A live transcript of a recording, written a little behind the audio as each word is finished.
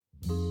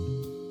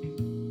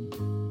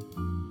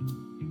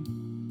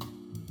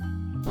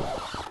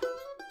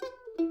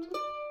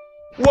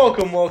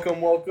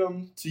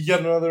Welcome to yet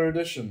another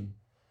edition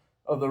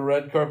of the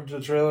Red Carpet to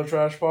Trailer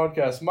Trash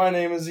Podcast. My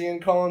name is Ian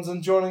Collins,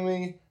 and joining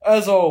me,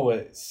 as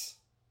always,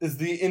 is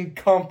the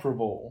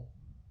incomparable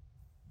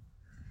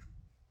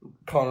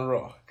Connor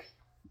Rock.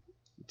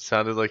 It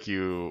sounded like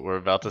you were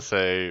about to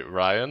say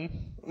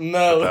Ryan.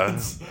 No,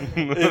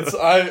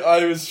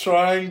 I was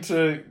trying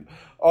to.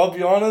 I'll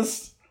be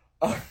honest.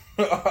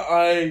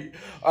 I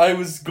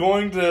was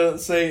going to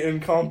say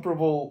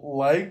incomparable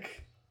like,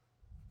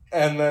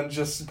 and then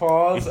just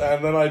pause,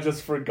 and then I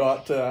just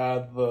forgot to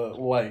add the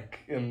like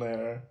in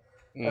there.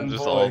 And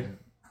just boy, all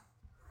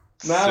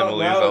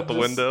similes out the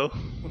window.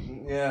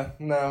 Yeah,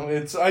 no,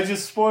 I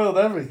just spoiled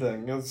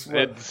everything.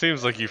 It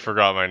seems like you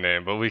forgot my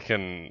name, but we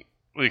can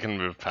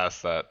move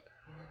past that.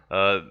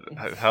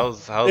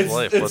 How's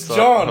life? It's What's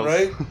John, up?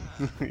 right?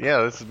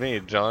 Yeah, this is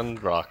me, John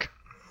Rock.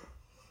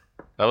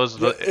 That was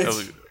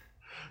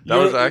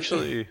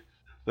actually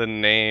the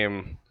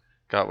name.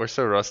 God, we're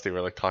so rusty. We're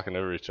like talking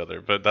over each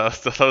other. But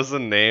that was the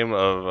name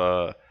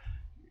of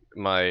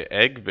my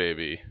egg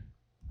baby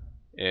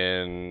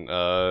in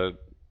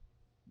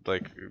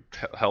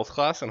health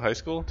class in high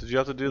school. Did you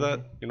have to do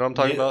that? You know what I'm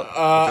talking about?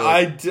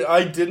 I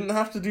didn't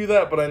have to do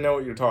that, but I know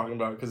what you're talking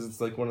about because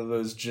it's like one of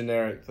those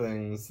generic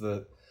things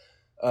that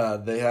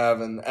they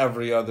have in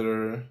every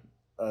other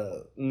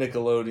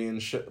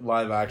Nickelodeon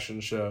live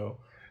action show.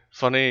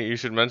 Funny you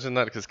should mention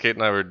that because Kate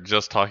and I were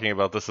just talking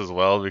about this as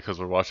well because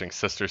we're watching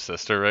Sister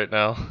Sister right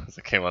now as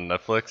it came on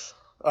Netflix.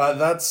 I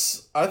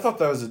thought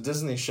that was a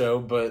Disney show,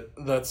 but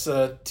that's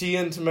Tia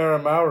and Tamara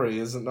Mowry,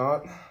 is it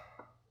not?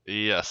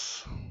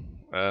 Yes.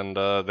 And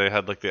they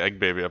had like the egg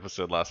baby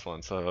episode last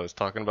one, so I was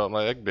talking about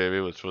my egg baby,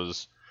 which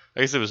was,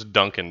 I guess it was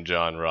Duncan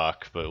John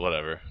Rock, but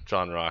whatever.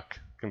 John Rock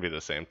can be the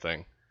same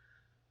thing.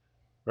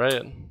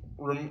 Right?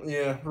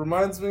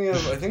 Reminds me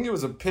of, I think it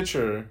was a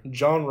pitcher,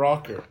 John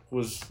Rocker,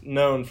 was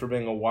known for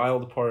being a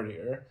wild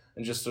partier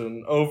and just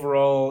an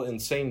overall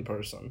insane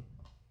person.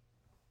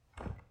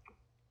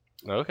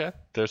 Okay,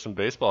 there's some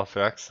baseball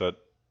facts that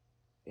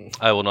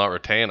I will not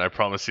retain. I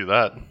promise you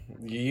that.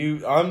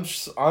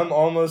 I'm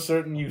almost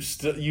certain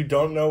you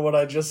don't know what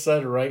I just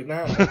said right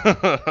now.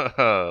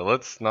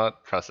 Let's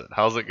not press it.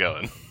 How's it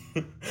going?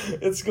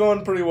 It's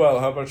going pretty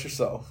well. How about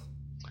yourself?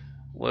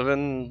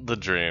 Living the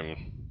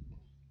dream.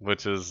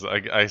 Which is,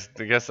 I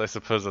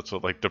suppose that's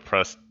what like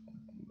depressed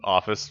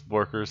office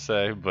workers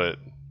say, but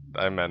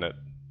I meant it.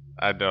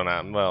 I don't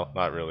have, well,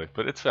 not really,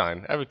 but it's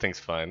fine. Everything's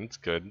fine. It's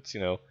good. It's,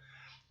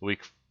 week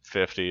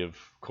 50 of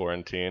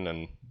quarantine,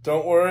 and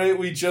don't worry.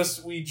 We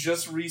just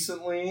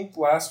recently,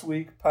 last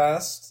week,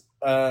 passed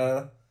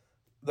that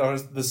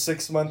was the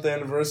 6-month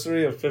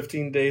anniversary of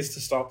 15 days to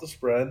stop the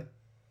spread.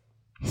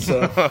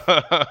 So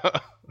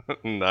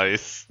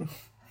nice.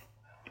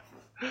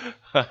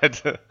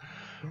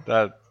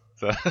 I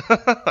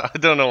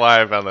don't know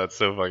why I found that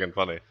so fucking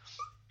funny.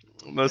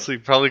 Mostly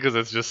probably because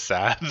it's just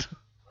sad.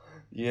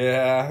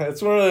 Yeah,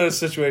 it's one of those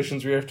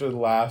situations where you have to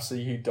laugh so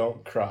you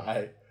don't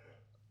cry.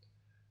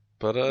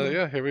 But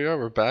yeah, here we are.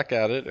 We're back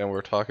at it, and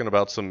we're talking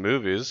about some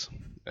movies.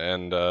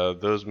 And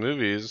those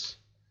movies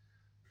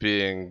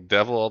being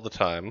Devil All the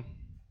Time,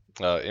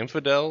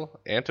 Infidel,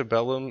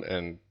 Antebellum,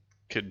 and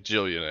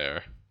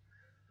Kajillionaire.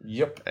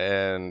 Yep.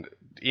 And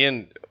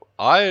Ian,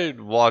 I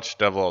watched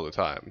Devil All the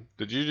Time.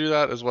 Did you do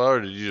that as well,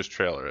 or did you just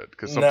trailer it?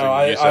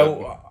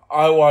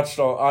 I watched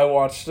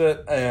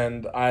it,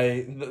 and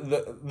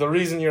the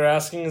reason you're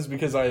asking is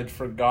because I had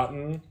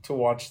forgotten to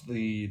watch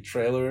the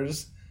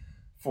trailers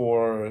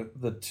for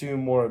the 2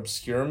 more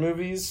obscure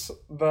movies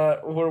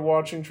that we're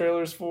watching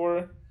trailers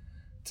for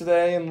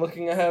today and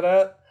looking ahead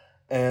at,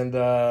 and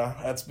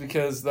that's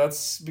because I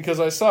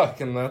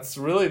suck, and that's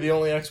really the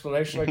only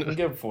explanation I can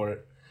give for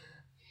it.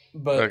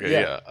 But okay,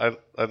 yeah.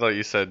 I thought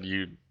you said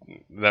you.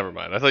 Never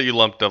mind. I thought you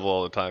lumped Devil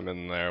All the Time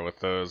in there with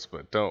those,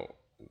 but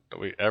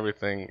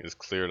everything is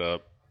cleared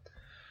up.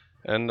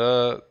 And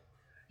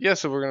yeah,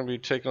 so we're gonna be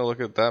taking a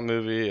look at that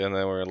movie, and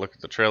then we're gonna look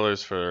at the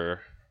trailers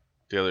for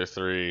the other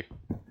 3.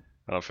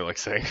 I don't feel like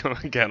saying them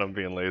again. I'm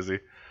being lazy.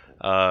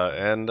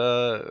 And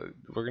we're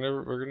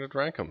gonna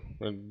rank them.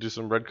 We're gonna do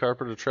some red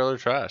carpet or trailer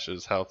trash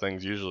is how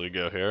things usually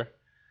go here.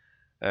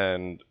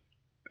 And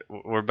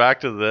we're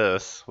back to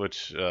this,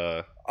 which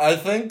I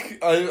think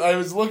I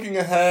was looking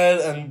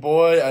ahead, and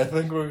boy, I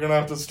think we're gonna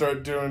have to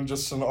start doing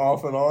just an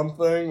off and on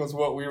thing with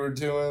what we were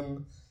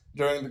doing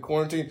during the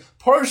quarantine.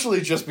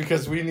 Partially just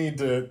because we need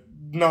to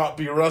not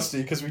be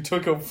rusty, because we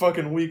took a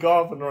fucking week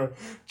off and we're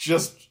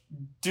just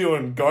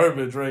doing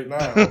garbage right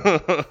now.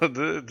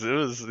 It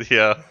was,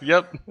 yeah,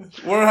 yep.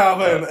 We're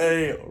having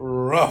a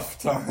rough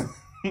time.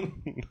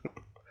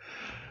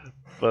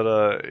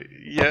 But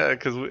yeah,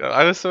 because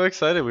I was so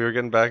excited we were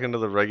getting back into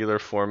the regular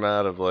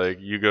format of like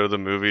you go to the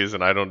movies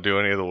and I don't do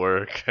any of the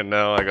work, and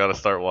now I gotta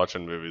start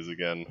watching movies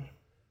again.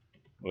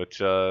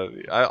 Which I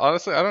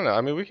honestly I don't know.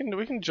 I mean we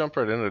can jump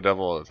right into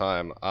Devil All the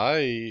Time.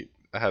 I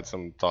had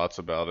some thoughts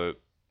about it.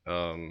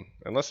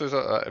 Unless there's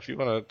if you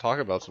want to talk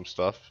about some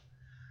stuff,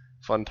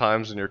 fun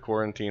times in your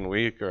quarantine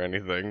week or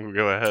anything,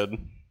 go ahead.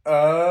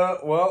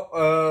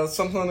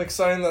 Something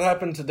exciting that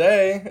happened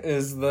today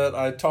is that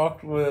I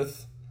talked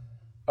with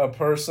a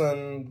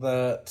person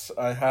that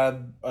I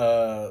had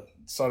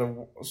sort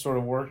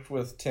of worked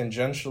with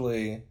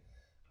tangentially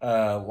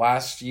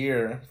last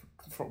year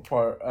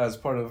as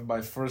part of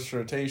my first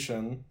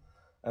rotation.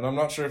 And I'm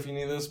not sure if you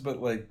knew this,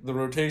 but like the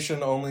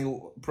rotation only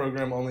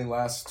program only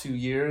lasts 2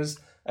 years,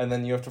 and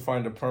then you have to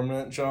find a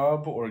permanent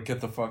job or get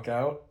the fuck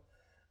out.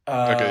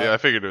 Okay, yeah, Uh, I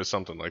figured it was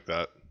something like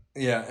that.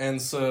 yeah,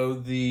 and so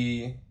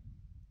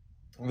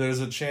there's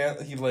a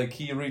chance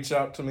he reached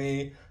out to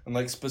me and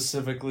like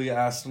specifically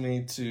asked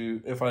me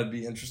to if I'd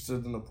be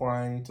interested in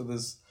applying to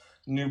this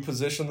new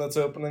position that's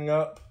opening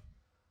up.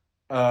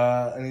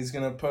 And he's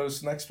gonna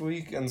post next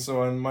week, and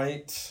so I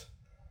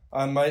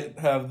might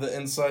have the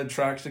inside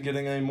track to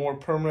getting a more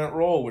permanent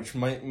role, which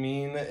might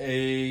mean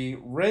a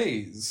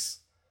raise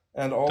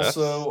and That's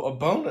also a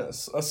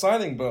bonus, a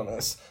signing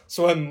bonus.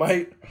 So I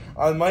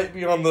might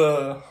be on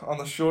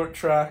the short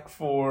track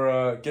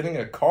for getting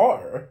a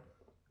car.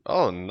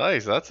 oh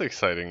nice. That's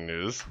exciting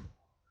news.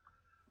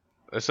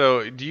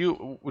 So do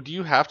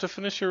you have to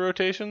finish your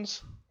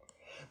rotations,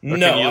 or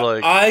can you No,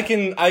 like I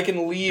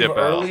can leave dip out?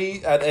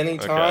 early at any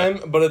Okay. time,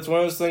 but it's one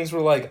of those things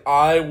where like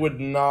I would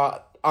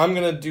not. I'm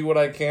gonna do what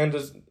I can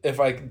to if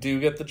I do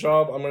get the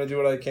job. I'm gonna do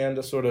what I can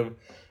to sort of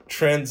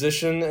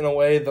transition in a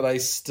way that I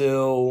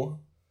still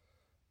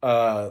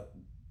uh,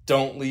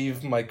 don't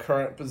leave my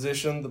current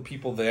position. The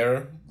people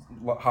there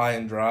high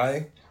and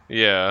dry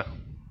Yeah.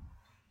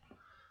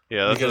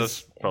 Yeah, that's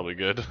because probably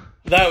good.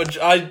 that would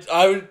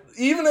I would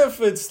even if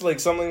it's like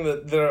something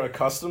that they're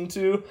accustomed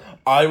to,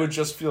 I would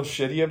just feel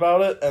shitty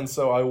about it, and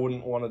so I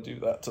wouldn't want to do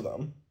that to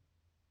them.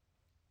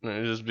 And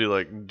it'd just be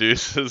like,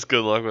 deuces,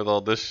 good luck with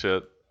all this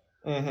shit.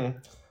 Mm-hmm.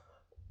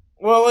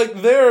 Well,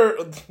 like they're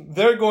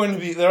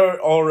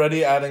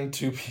already adding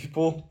 2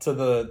 people to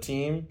the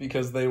team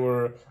because they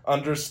were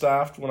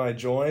understaffed when I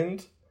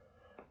joined.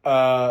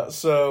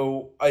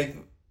 So I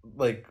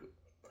like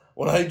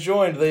when I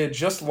joined, they had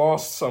just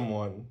lost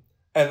someone,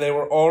 and they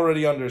were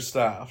already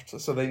understaffed,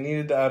 so they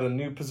needed to add a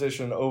new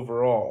position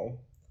overall.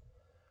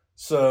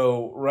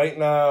 So right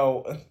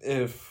now,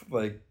 if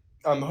like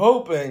I'm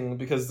hoping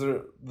because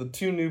the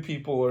 2 new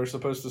people are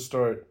supposed to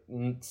start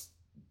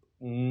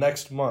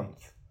next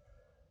month.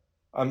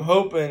 I'm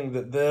hoping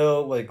that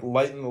they'll like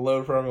lighten the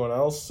load for everyone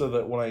else so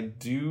that when I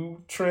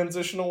do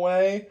transition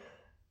away,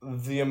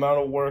 the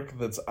amount of work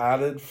that's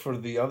added for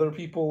the other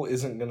people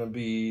isn't going to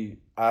be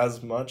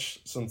as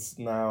much since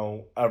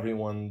now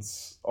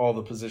all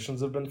the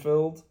positions have been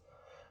filled.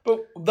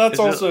 But that's Is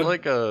it also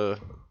like a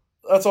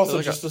that's is it also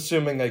like a just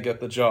assuming I get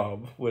the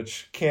job,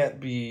 which can't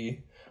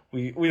be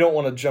we don't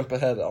want to jump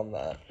ahead on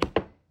that.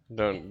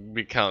 don't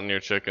be counting your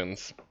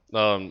chickens.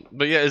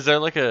 But yeah, is there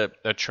like a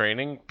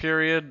training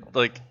period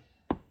like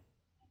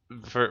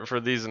for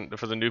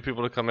the new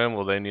people to come in?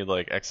 Will they need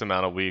like X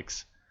amount of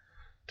weeks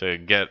to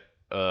get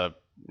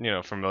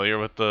familiar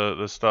with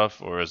the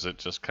stuff, or is it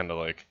just kind of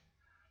like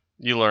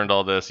you learned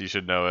all this, you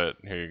should know it,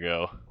 here you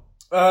go?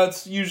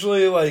 It's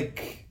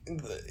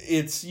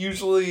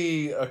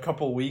usually a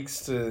couple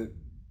weeks to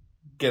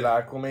get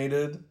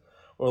acclimated,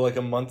 or like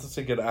a month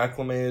to get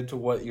acclimated to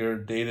what your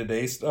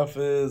day-to-day stuff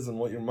is and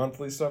what your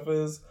monthly stuff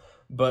is.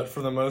 But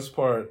for the most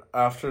part,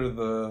 after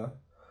the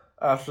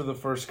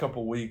first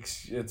couple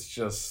weeks, it's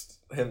just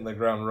hitting the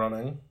ground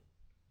running.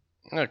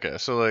 Okay,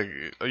 so like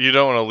you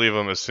don't want to leave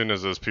them as soon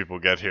as those people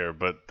get here,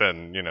 but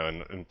then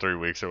in 3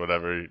 weeks or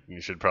whatever,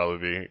 you should probably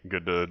be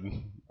good to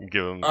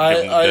give them the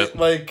I bit.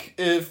 like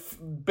if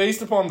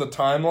based upon the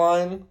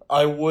timeline,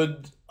 I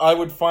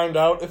would find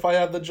out if I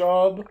had the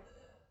job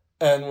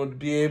and would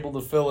be able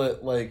to fill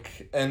it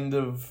like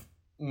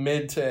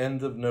mid to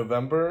end of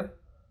November.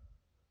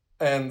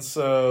 And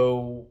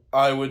so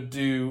I would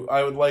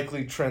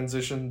likely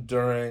transition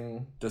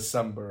during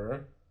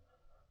December,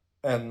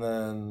 and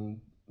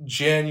then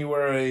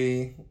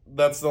January,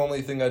 that's the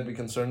only thing I'd be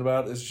concerned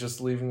about is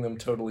just leaving them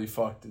totally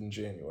fucked in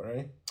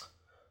January.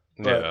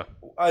 Yeah.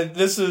 But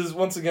this is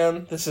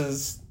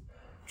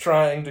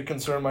trying to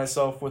concern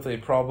myself with a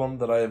problem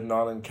that I have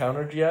not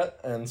encountered yet,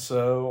 and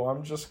so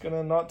I'm just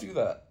gonna not do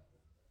that.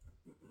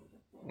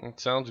 It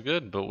sounds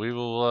good, but we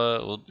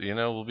will,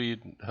 we'll be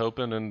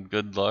hoping and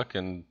good luck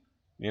and,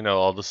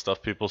 all the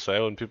stuff people say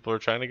when people are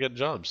trying to get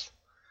jobs.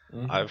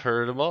 Mm-hmm. I've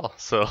heard them all,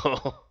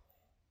 so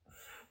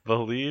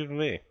believe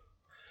me.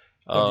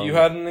 Have you Um,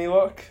 had any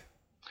luck?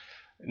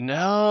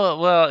 no,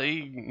 well,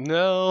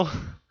 no.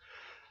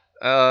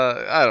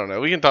 I don't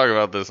know. We can talk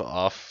about this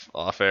off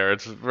air.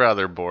 It's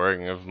rather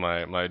boring of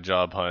my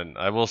job hunt.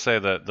 I will say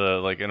that the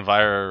like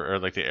or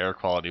like the air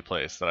quality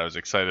place that I was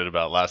excited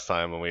about last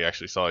time when we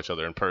actually saw each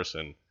other in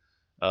person,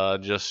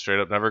 just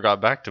straight up never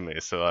got back to me.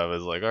 So I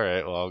was like, all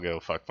right, well I'll go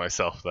fuck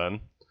myself then.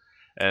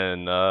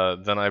 And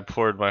then I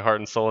poured my heart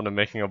and soul into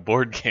making a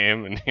board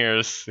game, and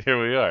here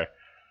we are.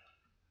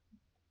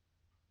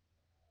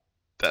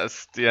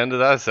 That's the end of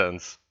that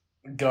sentence.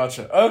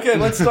 Gotcha. Okay,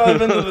 let's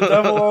dive into the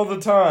devil all the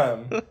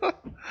time.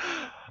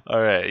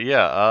 All right,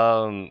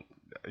 yeah.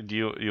 Do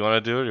you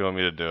want to do it, or do you want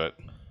me to do it?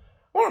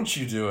 Why don't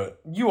you do it?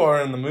 You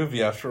are in the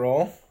movie after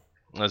all.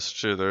 That's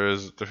true. There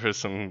is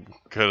some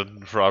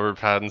good Robert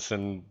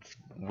Pattinson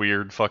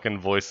weird fucking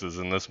voices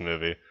in this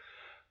movie.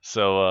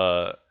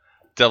 So,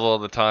 Devil All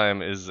the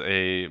Time is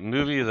a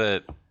movie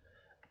that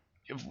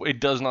it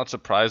does not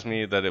surprise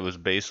me that it was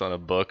based on a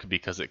book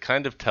because it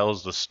kind of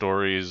tells the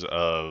stories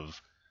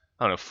of,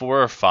 I don't know,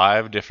 4 or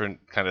 5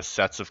 different kind of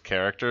sets of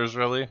characters,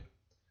 really.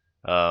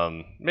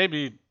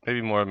 Maybe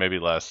more, maybe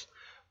less.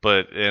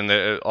 But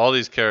all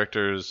these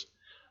characters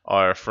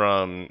are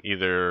from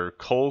either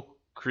Coal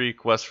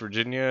Creek, West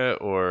Virginia,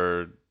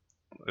 or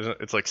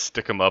it's like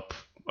Stick 'em Up,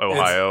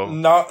 Ohio.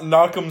 It's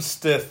Knock 'em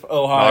Stiff,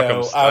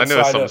 Ohio. I knew it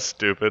was something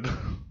stupid.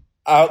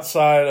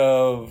 Outside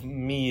of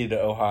Meade,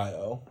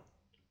 Ohio.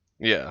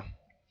 Yeah.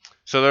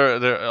 So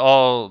they're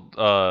all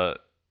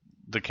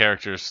the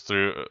characters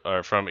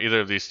are from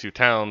either of these 2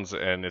 towns,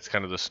 and it's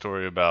kind of the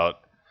story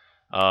about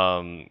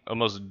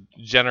almost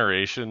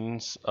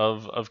generations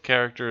of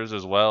characters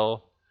as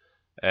well,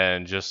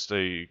 and just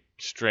a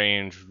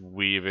strange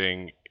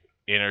weaving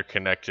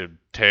interconnected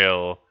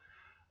tale.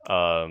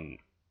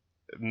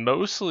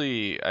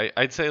 Mostly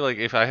I'd say, like,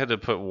 if I had to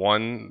put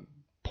one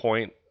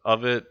point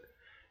of it,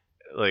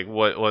 like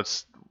what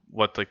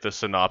like the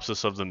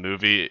synopsis of the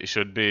movie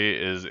should be,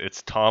 is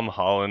it's Tom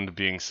Holland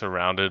being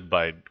surrounded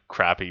by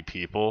crappy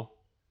people.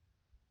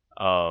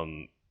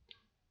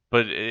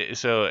 But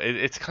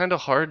it's kind of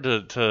hard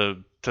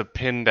to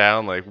pin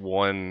down like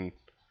one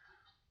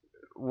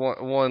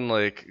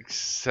like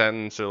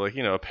sentence or, like,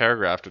 a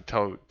paragraph to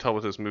tell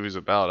what this movie's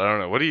about. I don't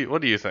know.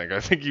 What do you think? I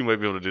think you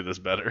might be able to do this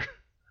better.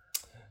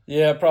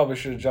 Yeah, I probably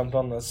should have jumped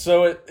on this.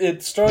 So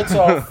it starts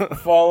off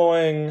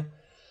following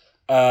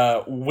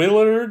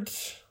Willard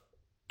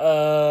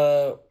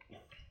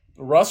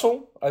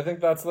Russell. I think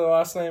that's the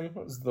last name.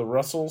 It's the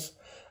Russells.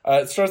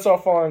 It starts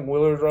off following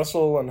Willard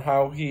Russell and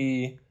how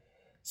he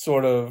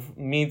sort of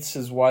meets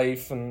his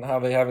wife and how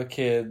they have a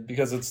kid,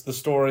 because it's the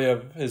story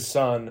of his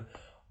son,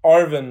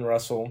 Arvin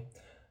Russell.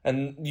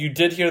 And you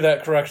did hear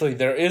that correctly.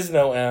 There is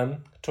no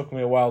M. It took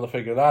me a while to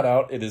figure that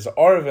out. It is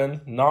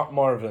Arvin, not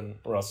Marvin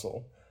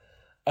Russell.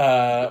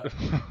 And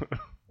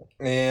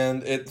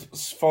it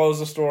follows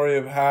the story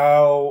of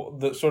how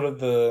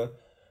the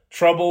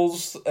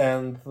troubles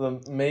and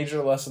the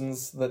major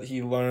lessons that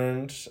he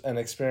learned and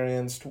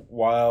experienced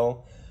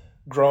while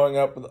growing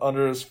up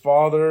under his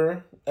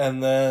father,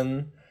 and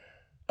then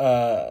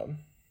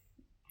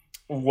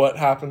what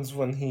happens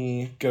when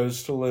he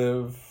goes to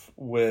live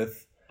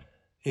with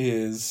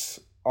his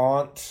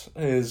aunt,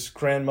 his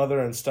grandmother,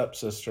 and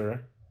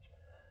stepsister,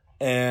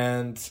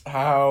 and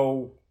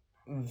how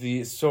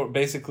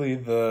basically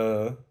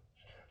the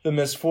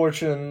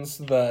misfortunes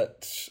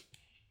that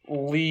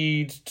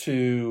lead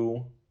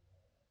to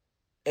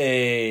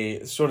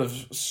a sort of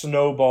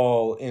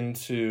snowball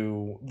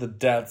into the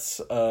deaths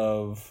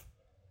of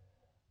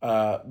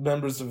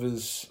members of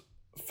his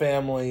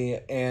family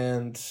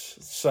and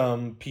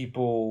some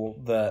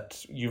people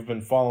that you've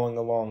been following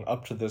along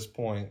up to this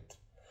point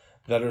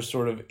that are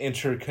sort of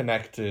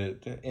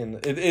interconnected.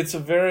 It's a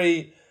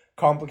very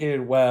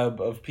complicated web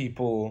of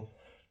people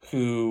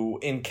who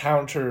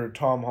encounter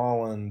Tom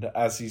Holland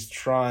as he's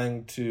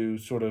trying to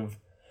sort of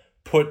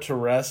put to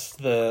rest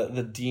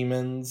the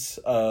demons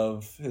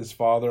of his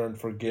father and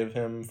forgive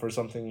him for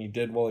something he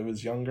did while he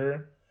was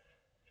younger,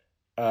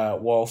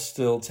 while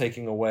still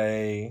taking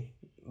away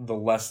the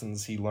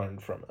lessons he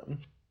learned from him.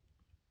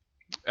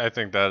 I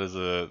think that's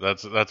a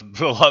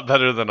lot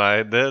better than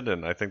I did,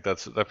 and I think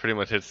that pretty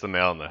much hits the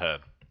nail on the head.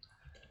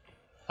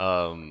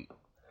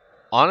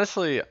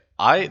 Honestly,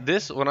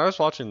 when I was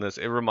watching this,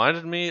 it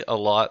reminded me a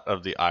lot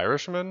of The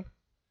Irishman.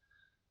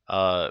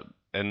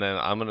 And then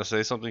I'm gonna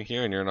say something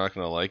here, and you're not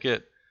gonna like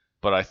it,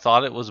 but I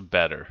thought it was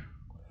better.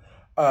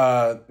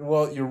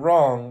 Well, you're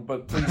wrong,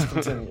 but please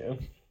continue.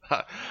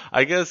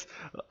 I guess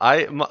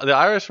The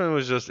Irishman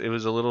was it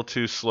was a little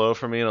too slow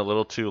for me and a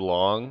little too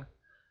long,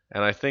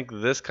 and I think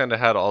this kind of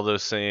had all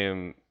those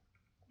same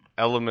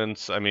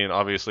elements. I mean,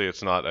 obviously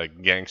it's not a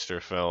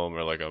gangster film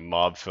or like a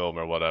mob film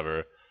or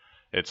whatever.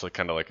 It's like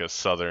kind of like a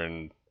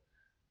southern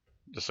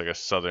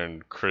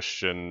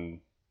Christian,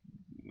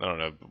 I don't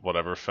know,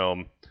 whatever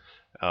film.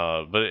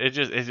 But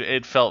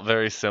it felt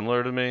very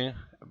similar to me.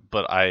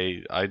 But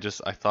I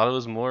thought it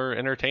was more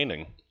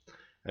entertaining,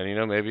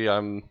 and maybe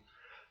I'm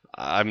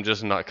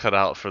just not cut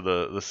out for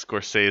the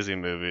Scorsese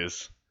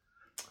movies.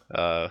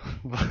 But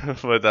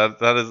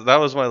that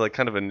was my like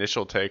kind of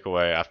initial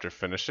takeaway after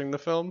finishing the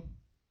film.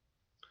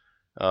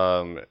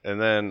 And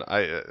then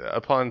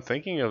upon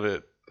thinking of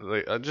it,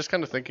 like just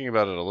kind of thinking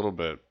about it a little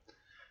bit,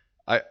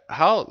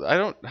 how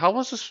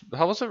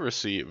was it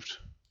received?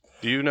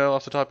 Do you know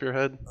off the top of your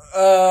head?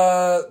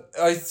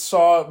 I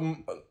saw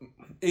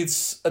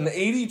it's an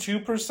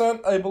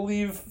 82%, I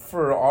believe,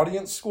 for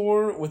audience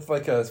score, with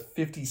like a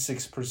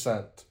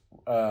 56%,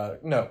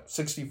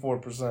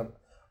 64%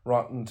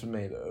 Rotten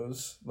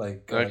Tomatoes,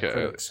 like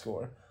critic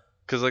score.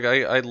 Because like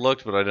I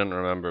looked, but I didn't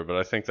remember. But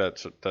I think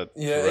that's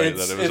Yeah, right.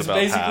 That it was it's about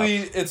basically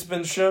half. it's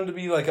been shown to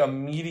be like a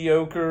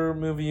mediocre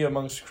movie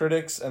amongst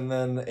critics, and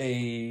then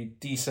a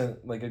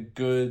decent, like a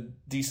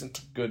decent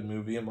to good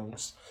movie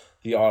amongst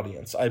the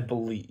audience, I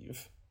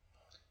believe.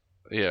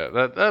 Yeah,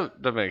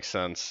 that makes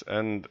sense.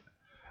 And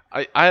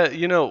I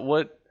you know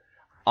what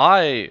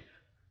I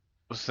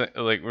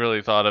like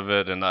really thought of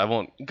it, and I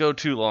won't go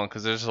too long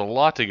because there's a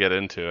lot to get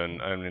into.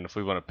 And I mean, if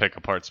we want to pick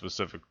apart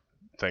specific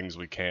things,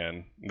 we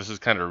can. This is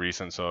kind of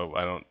recent, so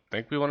I don't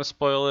think we want to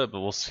spoil it,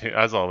 but we'll see.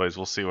 As always,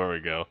 we'll see where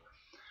we go.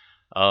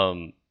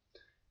 Um,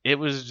 it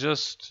was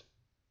just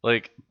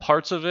like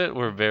parts of it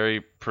were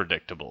very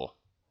predictable.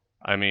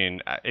 I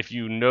mean, if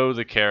you know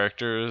the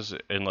characters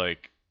and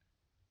like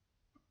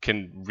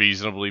can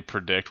reasonably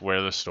predict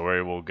where the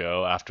story will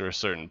go after a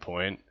certain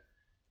point,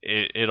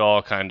 it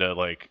all kind of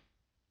like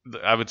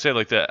I would say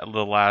like the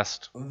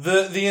last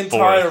The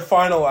entire fourth.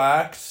 final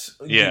act,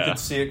 you Yeah. could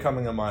see it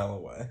coming a mile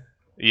away.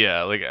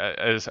 Yeah, like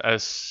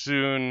as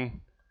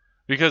soon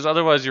because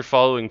otherwise you're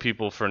following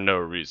people for no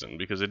reason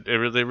because it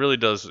really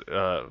does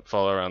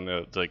follow around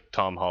the like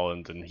Tom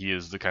Holland, and he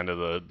is the kind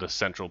of the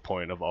central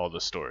point of all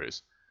the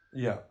stories.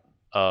 Yeah.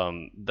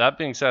 That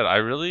being said, I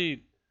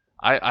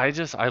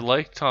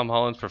like Tom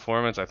Holland's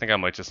performance. I think I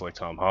might just like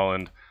Tom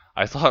Holland.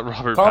 I thought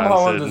Robert Tom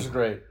Holland Pattinson is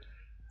great.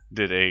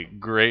 did a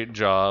great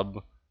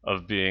job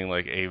of being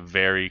like a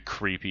very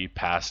creepy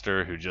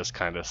pastor who just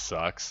kind of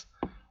sucks.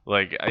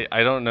 Like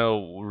I don't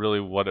know really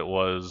what it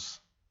was.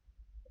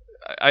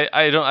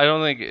 I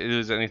don't think it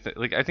was anything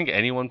like I think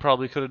anyone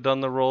probably could have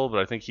done the role, but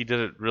I think he did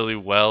it really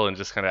well and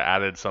just kind of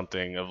added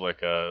something of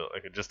like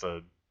just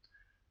a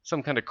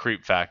some kind of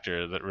creep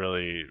factor that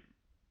really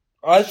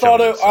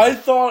showed I itself.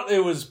 thought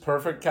it was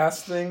perfect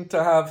casting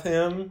to have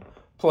him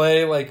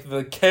play like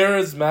the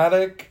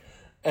charismatic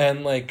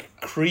and like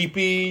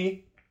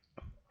creepy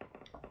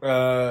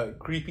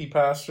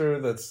pastor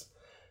that's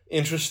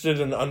interested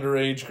in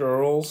underage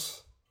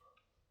girls.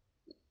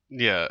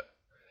 Yeah,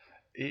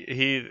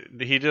 he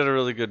did a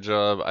really good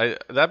job.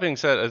 That being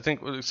said, I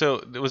think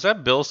so. Was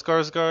that Bill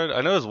Skarsgård?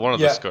 I know it was one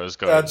of the Yeah,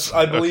 Skarsgårds.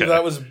 I Okay, believe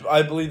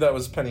that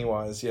was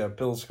Pennywise. Yeah,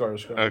 Bill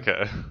Skarsgård.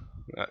 okay,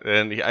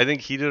 and I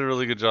think he did a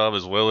really good job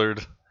as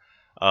Willard.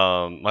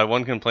 My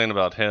one complaint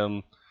about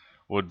him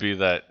would be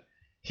that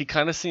he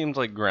kind of seemed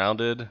like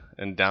grounded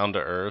and down to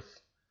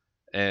earth,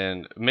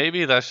 and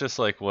maybe that's just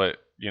like what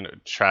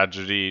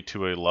tragedy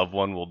to a loved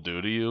one will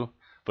do to you.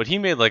 But he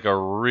made like a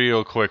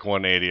real quick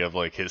 180 of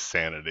like his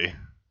sanity.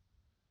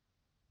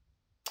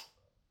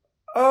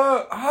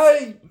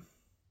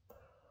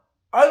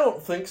 I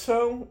don't think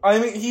so. I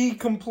mean, he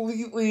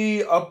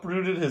completely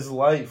uprooted his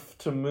life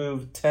to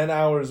move 10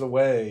 hours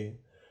away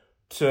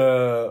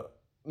to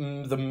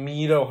the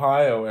Mead,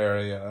 Ohio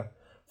area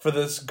for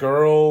this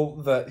girl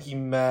that he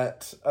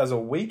met as a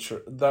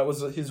waitress. That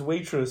was his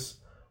waitress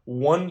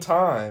one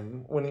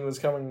time when he was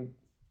coming.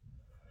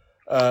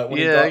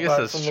 When he Yeah, I got guess back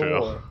that's from the true.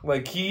 war.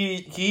 Like,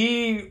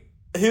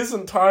 his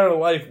entire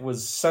life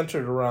was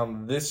centered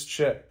around this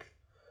chick.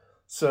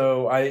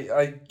 So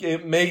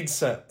it made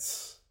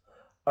sense.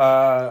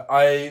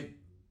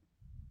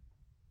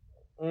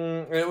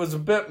 It was a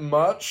bit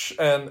much,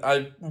 and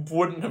I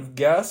wouldn't have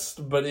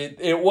guessed, but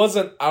it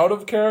wasn't out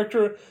of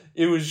character.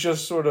 It was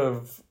just sort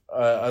of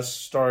a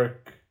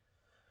stark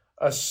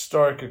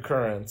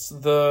occurrence.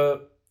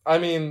 I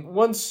mean,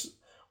 once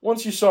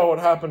you saw what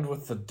happened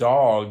with the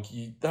dog,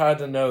 you had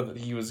to know that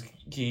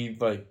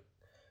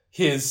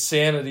his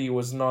sanity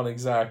was not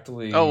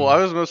Oh well, exactly. I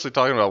was mostly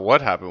talking about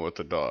what happened with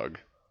the dog.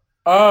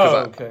 Because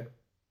Oh, okay.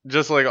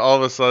 just like all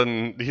of a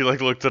sudden he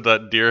like looked at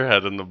that deer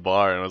head in the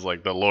bar and was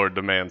like, "The Lord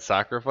demands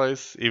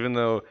sacrifice," even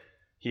though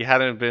he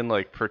hadn't been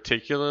like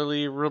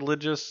particularly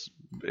religious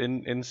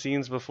in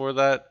scenes before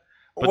that.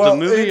 But the Well,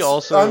 movie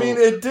I mean, also,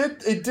 it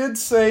did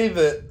say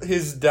that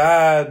his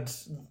dad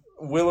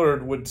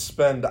Willard would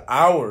spend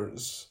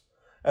hours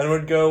and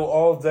would go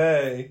all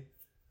day,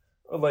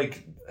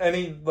 like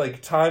any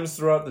like times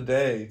throughout the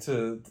day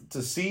to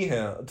see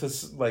him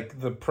like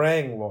the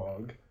praying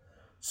log.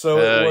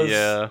 So it was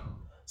yeah,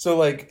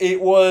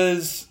 it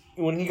was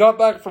when he got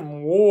back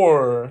from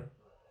war,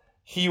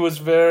 he was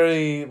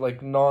very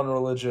like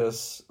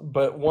non-religious,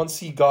 but once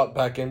he got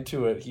back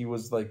into it, he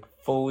was like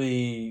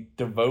fully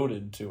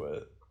devoted to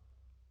it.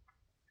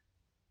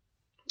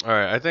 all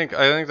right. I think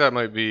that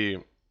might be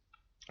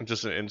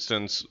just an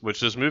instance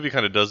which this movie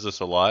kind of does this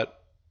a lot.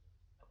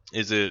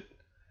 Is it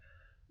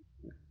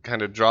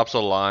kind of drops a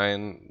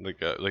line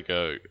like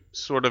a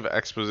sort of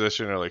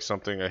exposition or like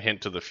something a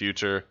hint to the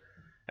future,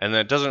 and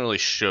then it doesn't really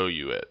show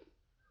you it.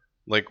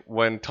 Like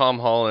when Tom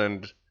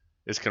Holland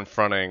is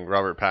confronting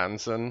Robert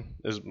Pattinson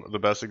is the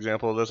best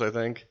example of this. I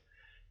think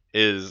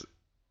is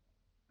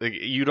like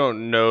you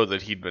don't know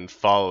that he'd been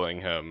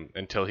following him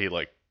until he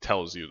like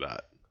tells you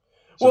that.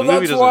 So Well, the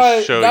movie doesn't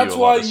show you that's a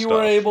why lot of you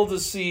were stuff able to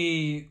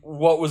see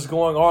what was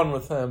going on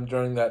with him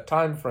during that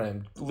time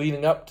frame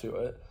leading up to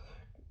it.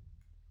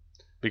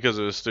 because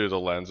it was through the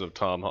lens of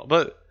Tom Holland.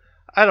 But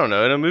I don't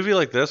know. In a movie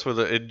like this where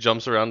it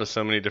jumps around to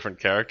so many different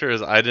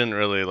characters, I didn't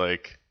really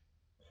like.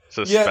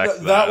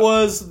 suspect that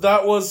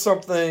was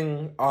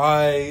something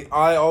I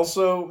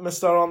also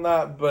missed out on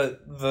that,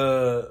 but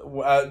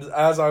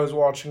as I was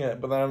watching it,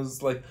 but then I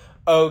was like,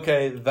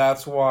 okay,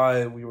 that's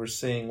why we were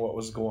seeing what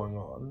was going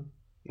on.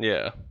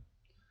 Yeah.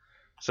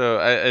 So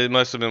it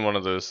must have been one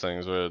of those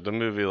things where the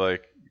movie,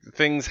 like,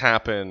 things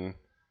happen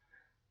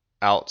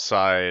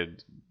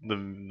outside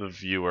the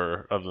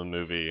viewer of the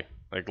movie.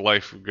 Like,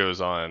 life goes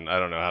on. I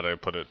don't know how to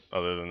put it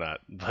other than that,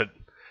 but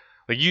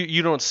like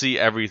you don't see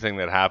everything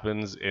that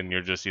happens, and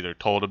you're just either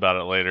told about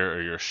it later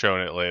or you're shown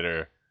it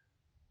later,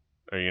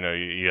 or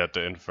you have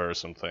to infer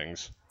some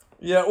things.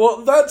 Yeah,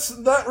 well,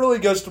 that really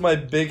goes to my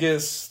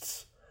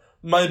biggest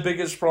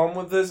problem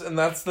with this, and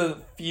that's that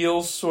it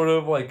feels sort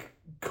of like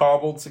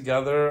cobbled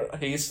together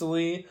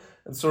hastily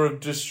and sort of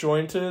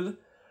disjointed.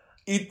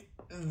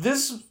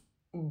 This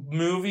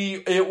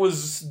movie,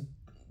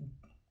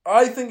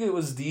 I think it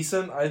was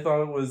decent. I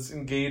thought it was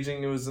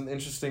engaging. It was an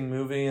interesting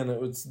movie, and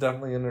it was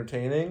definitely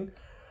entertaining.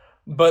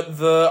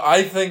 But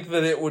I think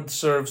that it would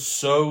serve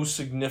so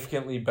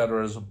significantly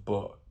better as a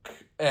book.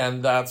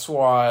 And that's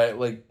why,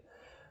 like,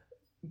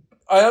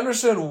 I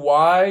understand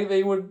why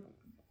they would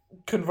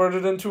convert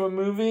it into a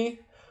movie,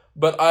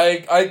 but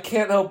I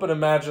can't help but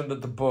imagine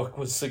that the book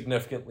was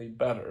significantly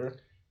better.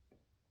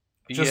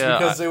 Just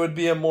because it would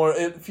be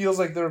it feels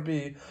like there would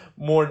be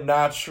more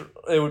natural,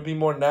 it would be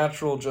more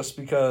natural just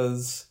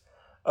because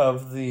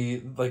of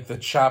the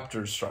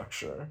chapter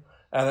structure.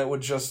 And it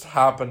would just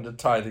happen to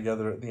tie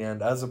together at the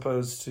end, as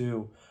opposed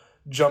to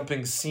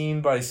jumping scene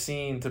by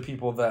scene to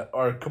people that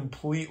are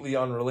completely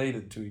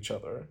unrelated to each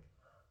other.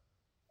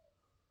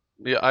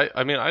 Yeah,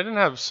 I mean, I didn't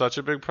have such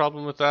a big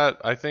problem with that.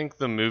 I think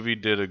the movie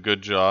did a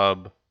good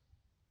job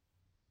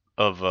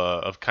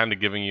of kind of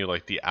giving you,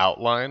 like, the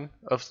outline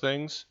of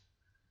things.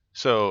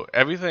 So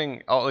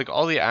everything,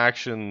 all the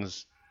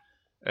actions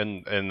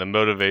and the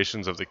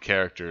motivations of the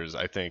characters,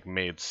 I think,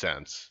 made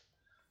sense.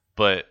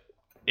 But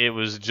it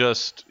was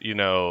just,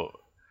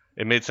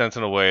 it made sense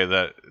in a way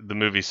that the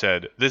movie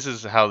said, this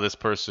is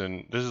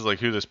like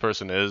who this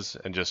person is,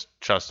 and just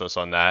trust us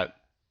on that.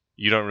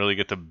 You don't really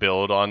get to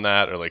build on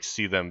that or, like,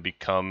 see them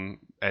become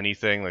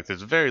anything. Like,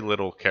 there's very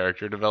little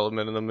character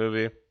development in the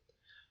movie.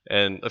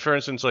 And for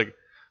instance, like,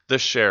 the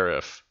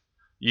sheriff,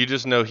 you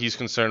just know he's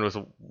concerned with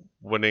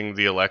winning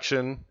the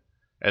election,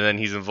 and then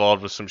he's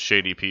involved with some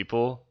shady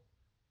people.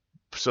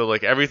 So,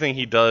 like, everything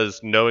he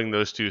does, knowing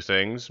those two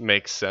things,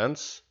 makes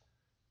sense.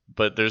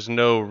 But there's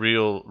no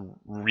real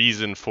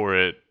reason for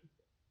it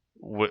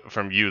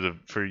from you,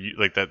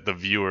 like, that the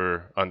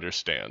viewer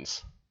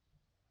understands.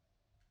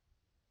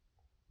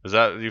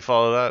 Do you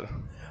follow that?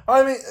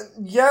 I mean,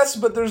 yes,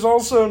 but there's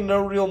also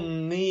no real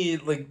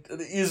need. Like,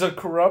 is a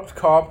corrupt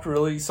cop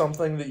really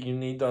something that you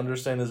need to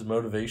understand his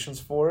motivations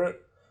for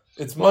it?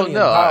 It's money and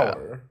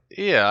power.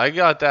 Yeah, I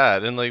got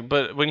that. And, like,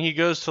 but when he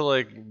goes to,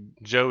 like,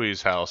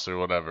 Joey's house or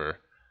whatever,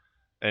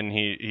 and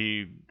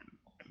he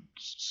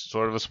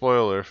sort of a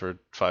spoiler for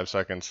 5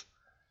 seconds,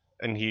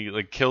 and he,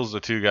 like, kills the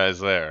two guys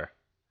there.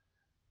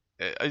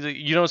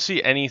 You don't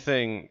see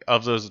anything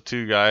of those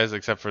two guys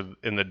except for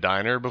in the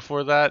diner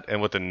before that and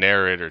what the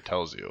narrator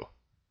tells you.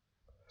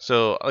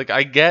 So, like,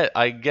 I get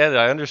it,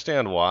 I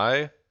understand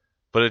why,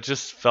 but it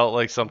just felt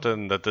like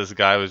something that this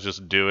guy was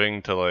just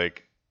doing to,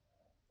 like,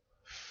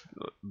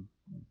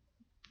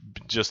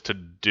 just to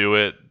do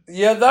it.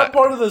 Yeah, that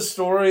part of the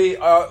story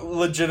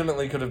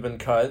legitimately could have been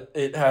cut.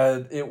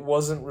 It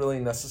wasn't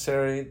really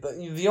necessary.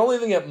 The only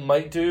thing it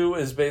might do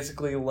is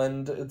basically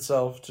lend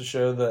itself to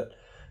show that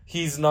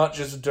he's not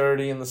just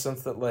dirty in the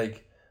sense that,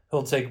 like,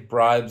 he'll take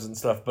bribes and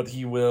stuff, but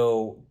he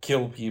will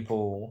kill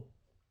people.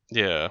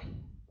 Yeah.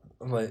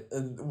 Like,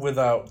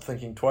 without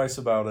thinking twice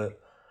about it.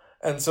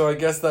 And so I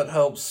guess that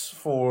helps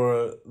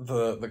for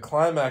the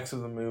climax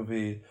of the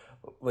movie,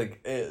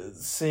 like,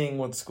 seeing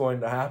what's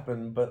going to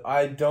happen, but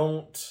I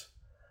don't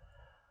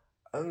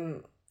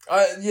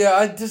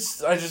I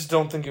just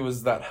don't think it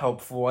was that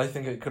helpful. I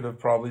think it could have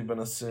probably been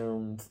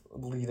assumed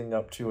leading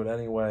up to it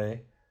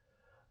anyway.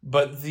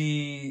 But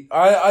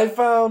I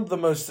found the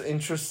most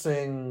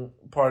interesting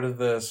part of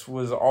this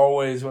was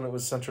always when it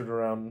was centered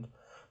around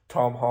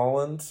Tom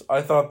Holland.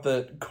 I thought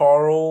that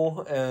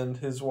Carl and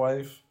his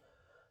wife,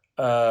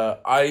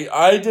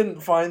 I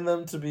didn't find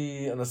them to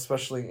be an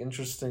especially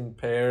interesting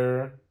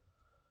pair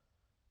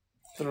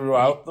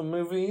throughout the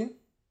movie.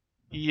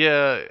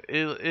 Yeah,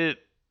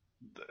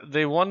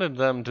 they wanted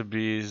them to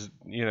be,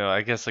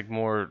 I guess, like,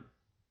 more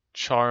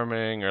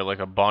charming or like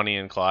a Bonnie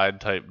and Clyde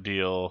type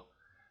deal.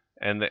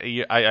 And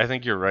I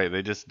think you're right.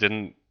 They just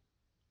didn't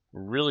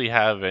really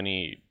have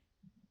any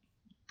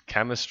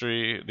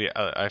chemistry.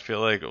 I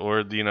feel like,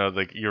 or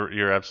like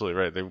you're absolutely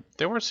right.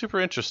 They weren't super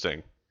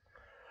interesting.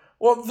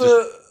 Well,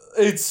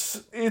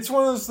 it's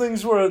one of those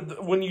things where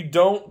when you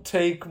don't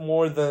take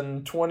more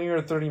than 20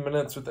 or 30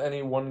 minutes with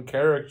any one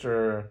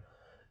character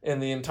in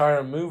the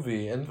entire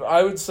movie, and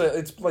I would say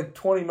it's like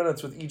 20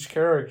 minutes with each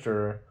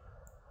character,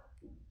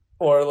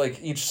 or like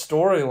each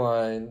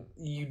storyline,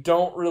 you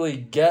don't really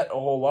get a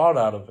whole lot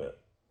out of it.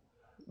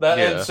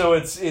 And so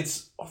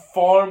it's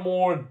far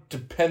more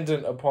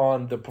dependent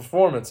upon the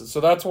performances. So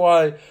that's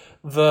why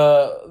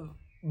the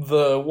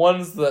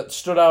ones that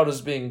stood out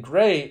as being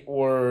great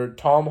were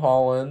Tom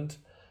Holland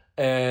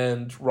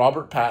and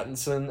Robert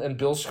Pattinson and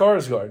Bill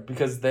Skarsgård,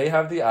 because they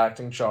have the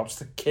acting chops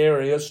to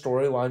carry a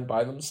storyline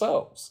by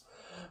themselves.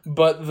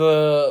 But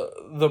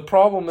the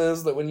problem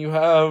is that when you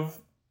have,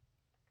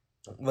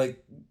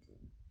 like,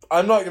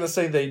 I'm not going to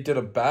say they did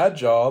a bad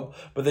job,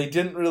 but they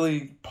didn't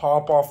really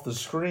pop off the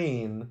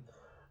screen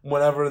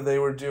whenever they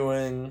were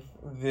doing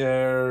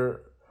their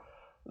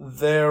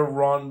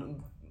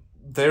storyline,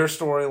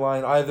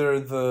 either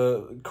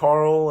the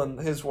Carl and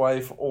his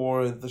wife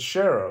or the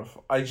sheriff.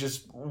 I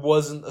just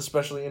wasn't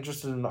especially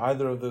interested in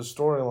either of those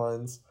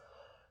storylines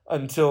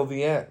until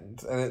the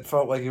end, and it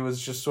felt like it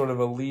was just sort of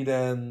a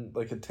lead-in,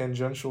 like a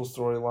tangential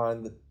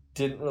storyline that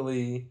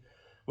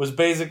was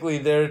basically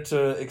there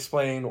to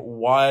explain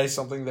why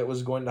something that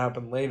was going to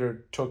happen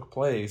later took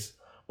place,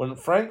 when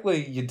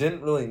frankly you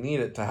didn't really need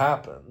it to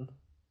happen.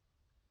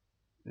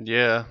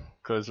 Yeah,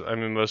 because, I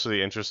mean, most of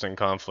the interesting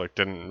conflict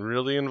didn't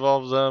really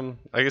involve them.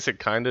 I guess it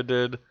kind of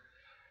did.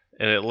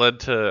 And it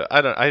led to,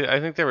 I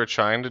think they were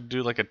trying to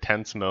do, like, a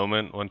tense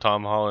moment when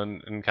Tom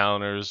Holland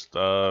encounters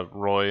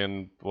Roy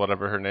and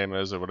whatever her name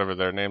is, or whatever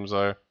their names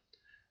are.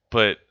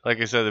 But, like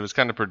I said, it was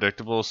kind of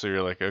predictable, so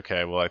you're like,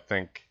 okay, well, I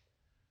think,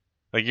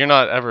 like, you're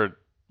not ever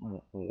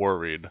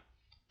worried.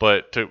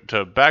 But to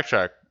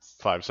backtrack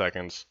 5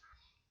 seconds,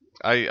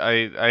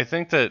 I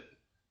think that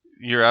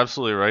you're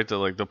absolutely right that,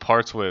 like, the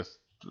parts with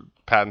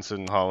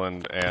Pattinson,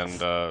 Holland, and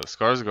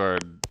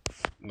Skarsgård,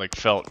 like,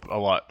 felt a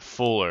lot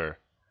fuller,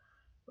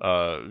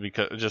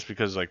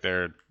 because like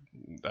they're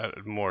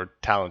more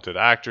talented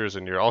actors,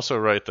 and you're also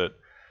right that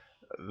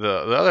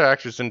the other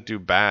actors didn't do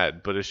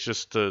bad, but it's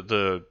just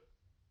the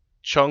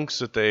chunks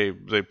that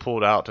they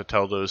pulled out to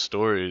tell those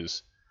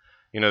stories.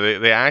 You know,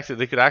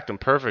 they could act them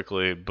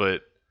perfectly,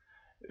 but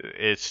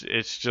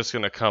it's just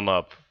gonna come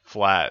up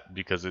flat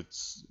because it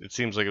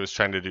seems like it was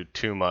trying to do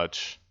too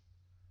much.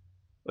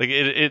 Like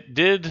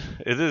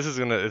this is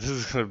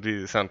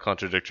gonna sound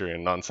contradictory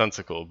and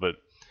nonsensical, but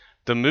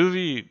the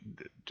movie,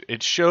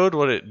 it showed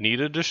what it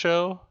needed to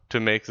show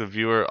to make the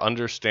viewer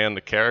understand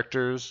the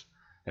characters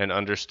and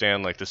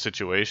understand, like, the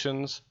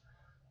situations,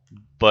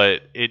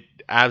 but it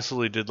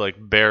absolutely did, like,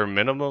 bare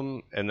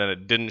minimum, and then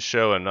it didn't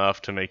show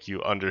enough to make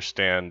you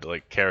understand,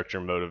 like,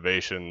 character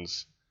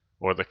motivations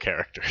or the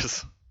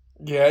characters.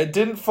 Yeah, it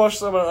didn't flush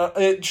them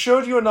out. It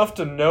showed you enough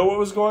to know what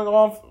was going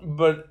on,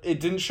 but it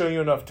didn't show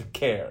you enough to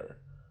care.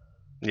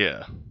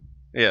 Yeah,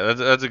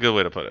 that's a good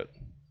way to put it.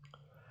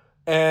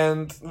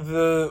 And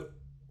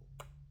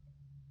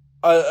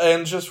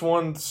and just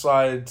one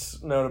side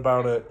note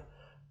about it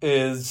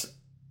is,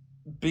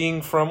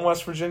 being from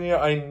West Virginia,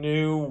 I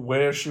knew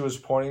where she was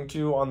pointing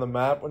to on the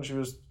map when she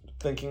was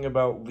thinking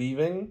about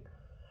leaving,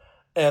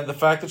 and the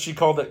fact that she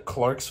called it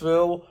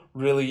Clarksville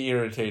really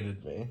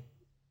irritated me.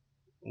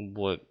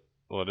 What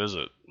is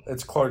it?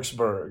 It's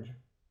Clarksburg.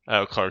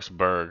 Oh,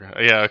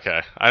 Clarksburg. Yeah,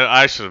 okay.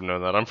 I should have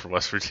known that. I'm from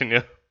West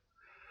Virginia.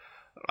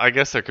 I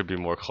guess there could be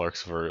more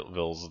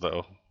Clarksvilles,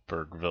 though.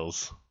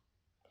 Bergvilles.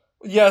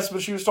 Yes,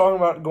 but she was talking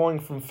about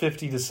going from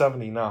 50 to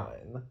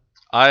 79.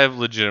 I have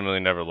legitimately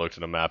never looked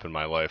at a map in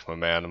my life, my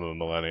man. I'm a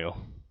millennial.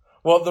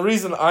 Well, the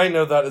reason I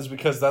know that is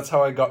because that's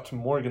how I got to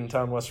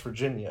Morgantown, West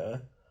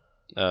Virginia.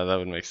 That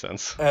would make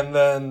sense. And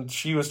then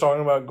she was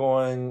talking about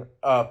going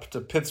up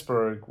to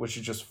Pittsburgh, which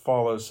you just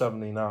follow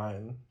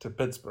 79 to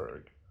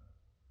Pittsburgh.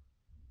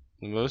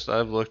 The most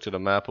I've looked at a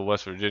map of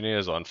West Virginia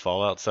is on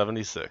Fallout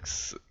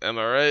 76. Am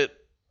I right?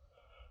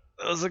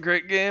 That was a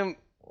great game.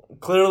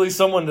 Clearly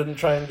someone didn't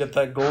try and get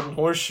that golden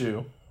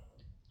horseshoe.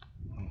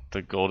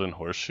 The golden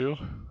horseshoe?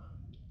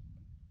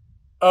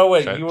 Oh,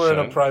 wait, you were in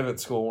a private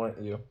school,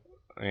 weren't you?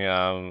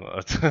 Yeah,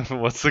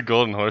 what's the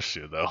golden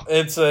horseshoe, though?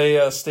 It's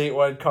a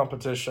statewide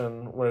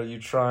competition where you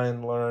try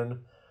and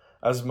learn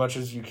as much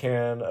as you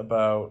can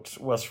about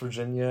West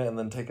Virginia and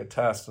then take a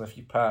test, and if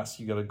you pass,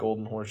 you get a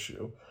golden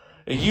horseshoe.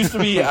 It used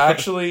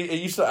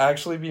to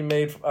actually be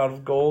made out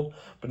of gold,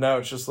 but now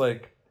it's just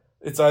like,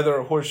 it's either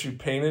a horseshoe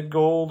painted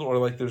gold or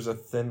like there's a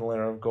thin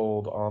layer of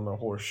gold on the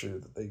horseshoe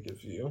that they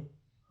give you.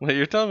 Wait,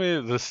 you're telling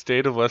me the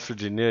state of West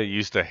Virginia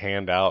used to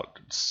hand out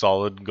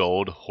solid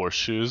gold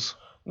horseshoes?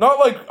 Not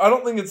like, I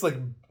don't think it's like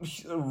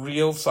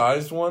real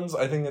sized ones.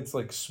 I think it's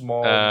like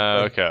small.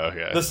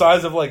 Okay. The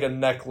size of like a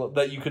necklace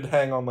that you could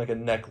hang on like a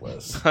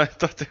necklace. I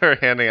thought they were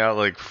handing out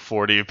like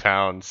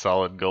 40-pound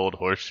solid gold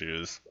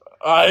horseshoes.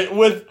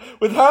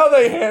 With how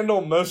they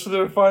handle most of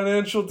their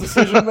financial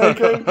decision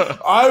making,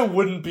 I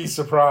wouldn't be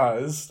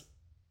surprised.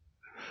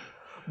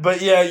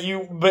 But yeah,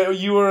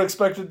 you were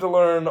expected to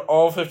learn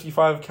all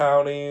 55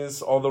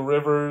 counties, all the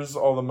rivers,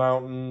 all the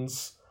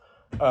mountains,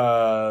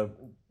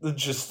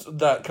 just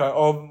that kind,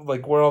 all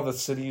like where all the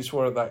cities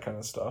were, that kind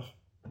of stuff.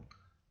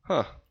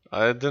 Huh.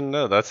 I didn't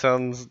know. That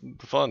sounds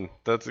fun.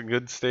 That's a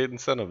good state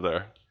incentive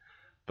there.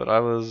 But I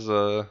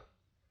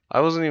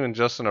wasn't even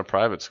just in a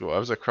private school. I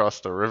was across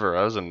the river.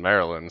 I was in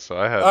Maryland, so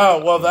I had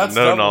that's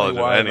no knowledge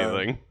of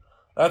anything. Then.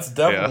 That's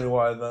definitely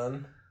why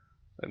then.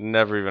 I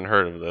never even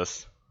heard of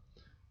this.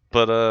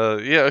 But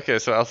yeah, okay.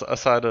 So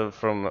aside of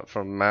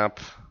from map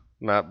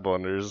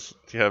blunders,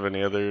 do you have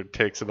any other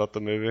takes about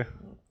the movie?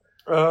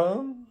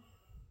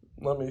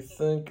 Let me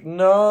think.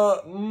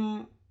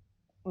 No,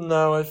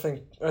 no. I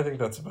think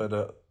that's about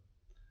it.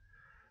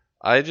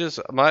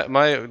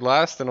 My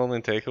last and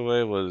only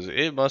takeaway was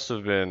it must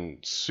have been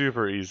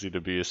super easy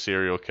to be a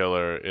serial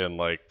killer in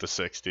like the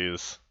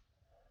 60s.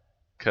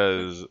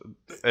 Because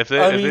if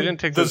they didn't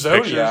take the those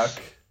Zodiac. pictures,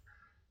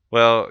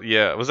 well,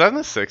 yeah, was that in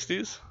the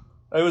 60s?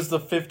 It was the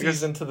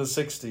 50s into the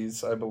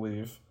 60s, I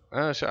believe.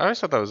 I always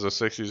thought that was the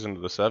 60s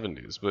into the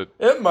 70s, but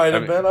It might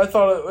have been. I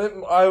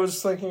thought I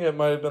was thinking it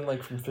might have been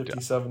like from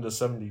 57 to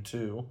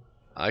 72.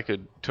 I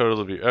could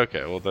totally be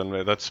okay. Well, then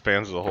that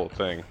spans the whole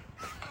thing.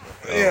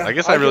 Yeah, I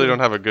guess I really don't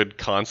have a good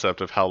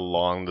concept of how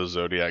long the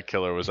Zodiac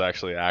Killer was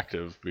actually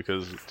active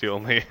because the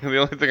only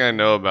thing I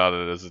know about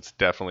it is it's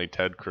definitely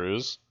Ted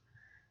Cruz,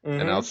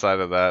 and outside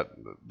of that,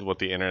 what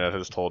the internet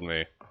has told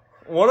me.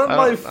 One of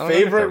my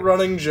favorite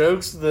running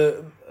jokes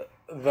that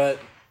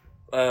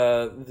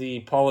the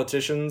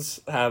politicians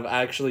have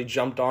actually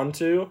jumped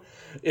onto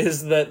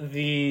is that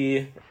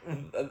the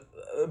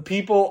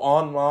people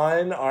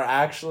online are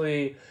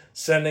actually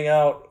sending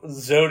out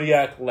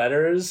Zodiac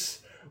letters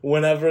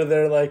whenever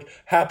they're like,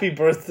 "Happy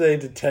birthday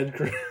to Ted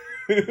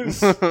Cruz."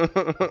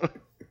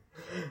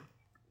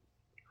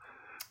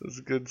 That's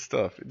good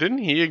stuff. Didn't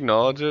he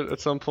acknowledge it at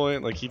some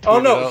point? Like he tweeted Oh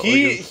no, out,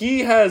 he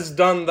has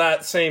done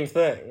that same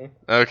thing.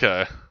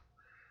 Okay.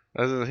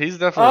 He's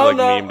definitely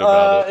memed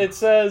about it. It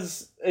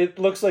says it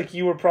looks like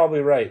you were probably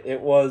right. It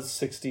was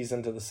 60s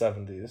into the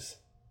 70s.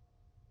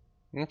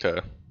 Okay.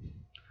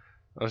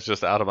 I was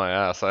just out of my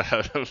ass. I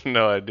had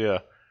no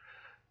idea.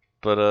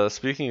 But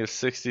speaking of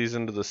 60s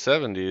into the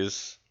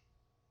 70s,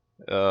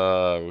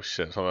 oh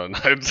shit, hold on.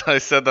 I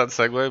said that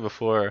segue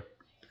before.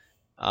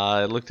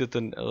 I looked at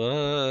the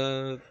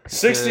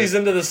 60s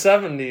into the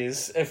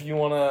 70s, if you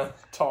want to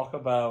talk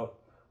about...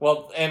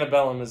 Well,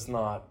 Antebellum is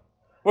not.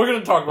 We're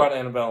going to talk about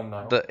Antebellum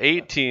now. The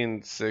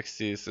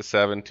 1860s to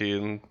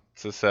 17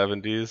 to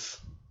 70s,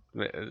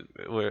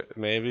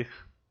 maybe?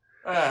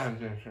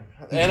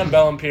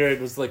 Antebellum period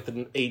was like the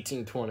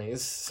 1820s,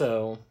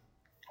 so...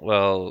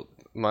 Well,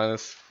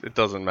 it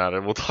doesn't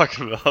matter. We'll talk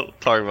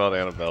about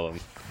Antebellum.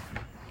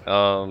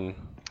 So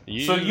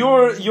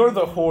you're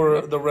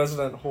the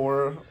resident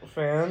horror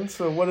fan.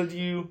 So what did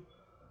you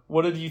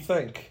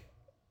think?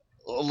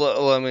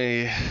 Let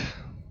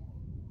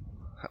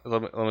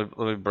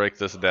me break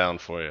this down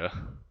for you.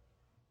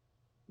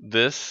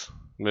 This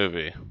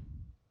movie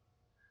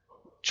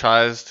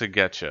tries to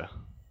get you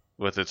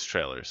with its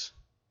trailers.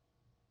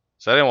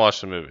 So I didn't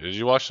watch the movie. Did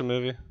you watch the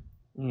movie?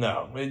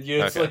 No,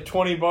 it's like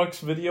 $20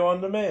 video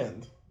on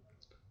demand.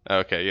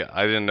 Okay, yeah,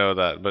 I didn't know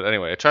that. But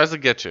anyway, it tries to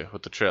get you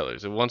with the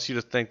trailers. It wants you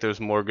to think there's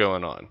more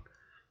going on.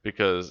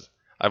 Because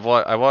I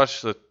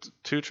watched the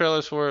 2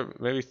 trailers for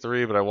it, maybe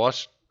 3, but I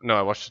watched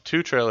the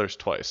 2 trailers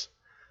twice.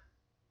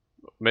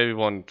 Maybe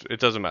 1, it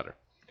doesn't matter.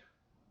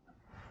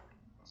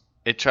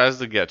 It tries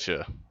to get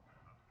you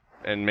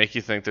and make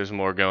you think there's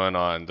more going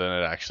on than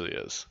it actually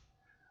is.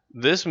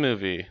 This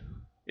movie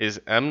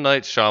is M.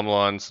 Night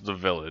Shyamalan's The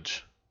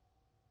Village,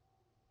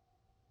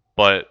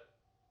 but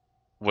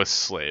with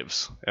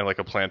slaves and like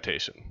a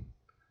plantation.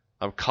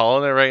 I'm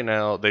calling it right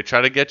now. They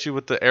try to get you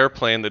with the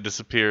airplane that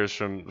disappears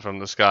from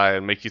the sky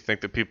and make you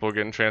think that people are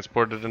getting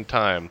transported in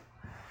time.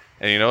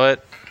 And you know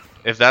what?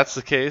 If that's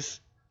the case,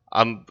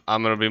 I'm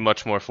gonna be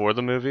much more for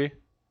the movie.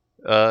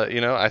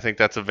 I think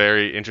that's a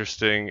very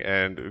interesting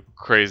and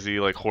crazy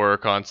like horror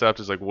concept.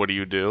 Is like, what do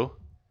you do?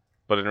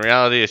 But in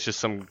reality, it's just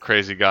some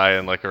crazy guy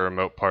in like a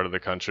remote part of the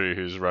country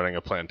who's running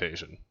a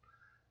plantation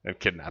and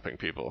kidnapping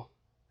people.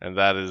 And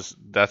that is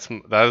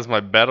my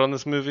bet on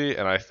this movie,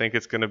 and I think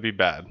it's gonna be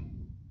bad.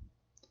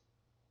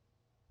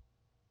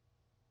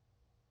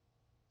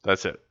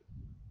 That's it.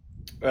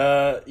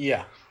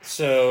 Yeah.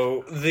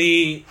 So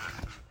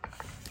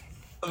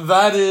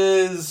that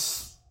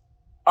is,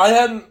 I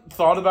hadn't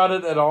thought about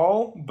it at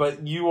all,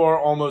 but you are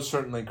almost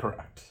certainly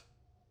correct.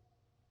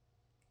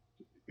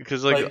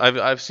 Because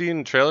I've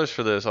seen trailers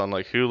for this on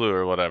like Hulu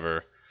or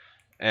whatever,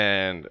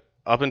 and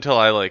up until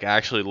I like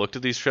actually looked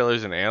at these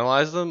trailers and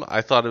analyzed them,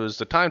 I thought it was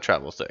the time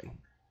travel thing, and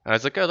I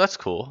was like, oh, that's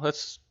cool.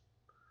 That's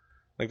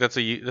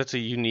a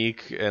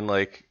unique and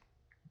like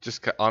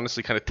just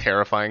honestly kind of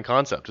terrifying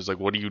concept. It's like,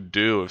 what do you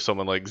do if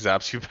someone like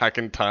zaps you back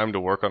in time to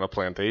work on a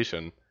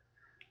plantation?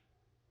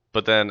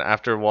 But then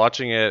after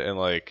watching it and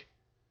like,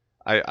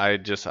 I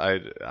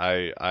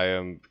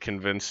am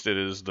convinced it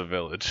is The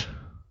Village.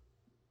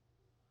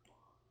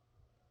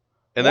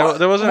 And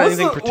there wasn't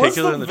anything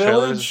particular in the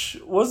trailers.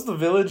 Was The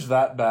Village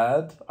that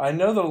bad? I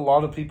know that a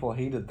lot of people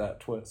hated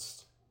that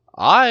twist.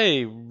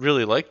 I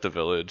really liked The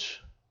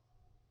Village.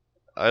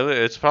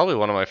 It's probably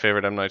one of my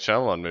favorite M. Night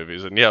Shyamalan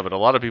movies, and yeah, but a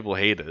lot of people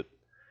hate it.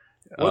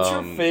 What's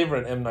your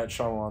favorite M. Night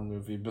Shyamalan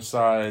movie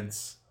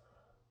besides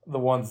the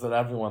ones that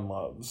everyone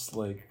loves,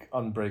 like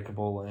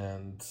Unbreakable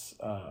and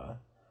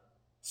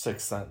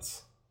Sixth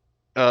Sense?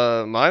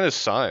 Mine is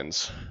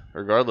Signs,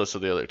 regardless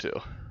of the other two.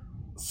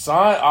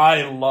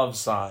 I love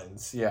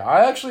Signs. Yeah,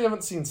 I actually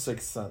haven't seen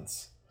Sixth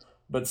Sense,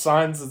 but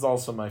Signs is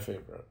also my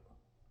favorite.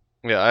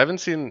 Yeah, I haven't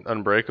seen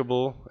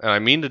Unbreakable, and I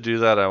mean to do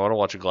that. I want to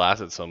watch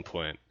Glass at some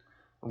point.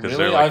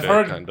 Really, I've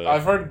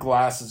heard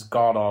Glass is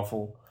god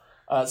awful.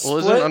 Well,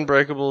 isn't Split,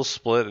 Unbreakable,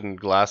 Split, and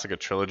Glass like a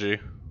trilogy?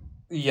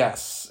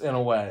 yes, in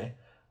a way.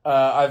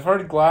 I've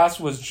heard Glass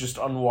was just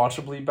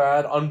unwatchably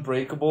bad.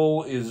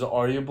 Unbreakable is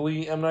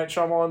arguably M. Night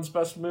Shyamalan's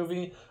best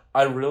movie.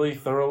 I really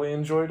thoroughly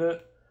enjoyed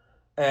it.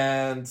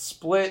 And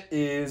Split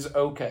is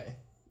okay.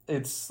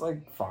 It's,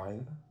 like,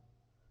 fine.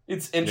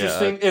 It's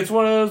interesting. Yeah, It's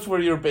one of those where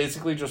you're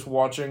basically just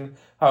watching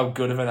how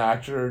good of an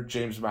actor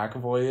James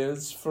McAvoy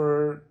is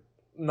for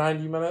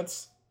 90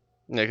 minutes.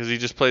 yeah, because he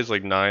just plays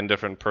like 9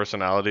 different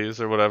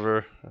personalities or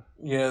whatever.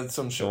 Yeah,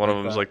 some shit. And one like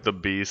of them's that. like the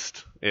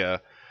Beast. Yeah,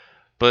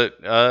 but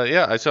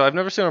yeah. So I've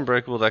never seen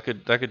Unbreakable. That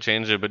could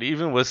change it. But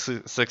even with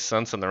Sixth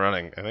Sense in the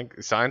running, I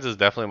think Signs is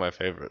definitely my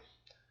favorite.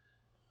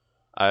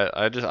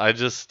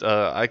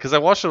 Because I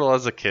watched it a lot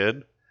as a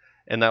kid,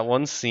 and that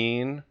one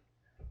scene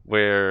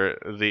where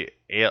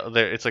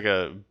it's like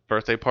a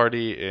birthday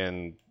party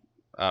in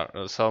I don't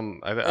know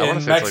I want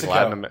to say it's like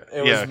Latin America.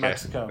 It was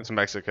Mexico. It's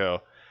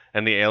Mexico,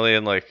 and the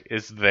alien like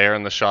is there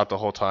in the shot the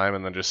whole time,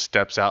 and then just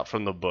steps out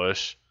from the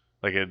bush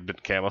like it had been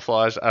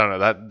camouflaged. I don't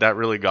know, that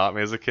really got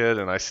me as a kid,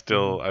 and I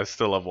still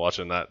love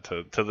watching that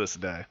to this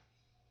day.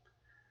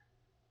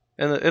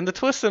 And the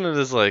twist in it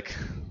is like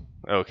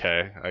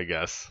okay, I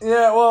guess.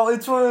 Yeah, well,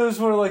 it's one of those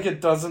where like it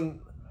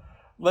doesn't.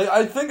 Like,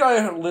 I think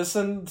I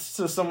listened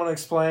to someone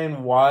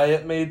explain why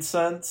it made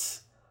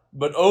sense,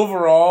 but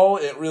overall,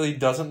 it really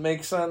doesn't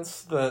make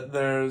sense that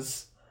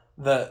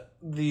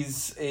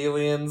these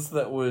aliens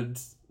that would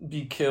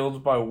be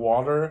killed by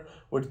water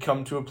would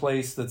come to a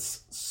place that's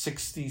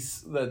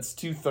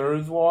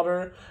 2/3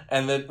 water,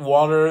 and that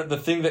water, the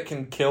thing that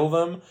can kill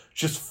them,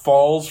 just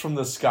falls from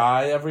the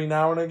sky every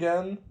now and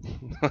again.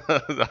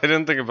 I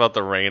didn't think about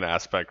the rain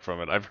aspect from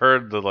it. I've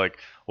heard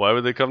why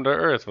would they come to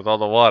Earth with all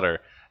the water?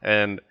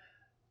 And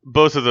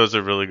both of those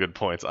are really good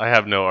points. I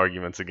have no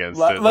arguments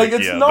against it. Like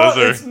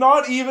it's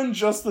not even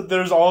just that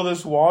there's all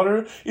this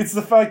water. It's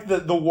the fact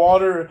that the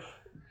water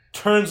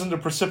turns into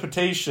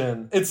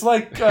precipitation. It's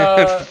like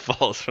it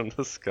falls from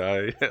the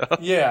sky. Yeah.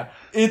 Yeah.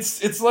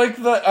 It's like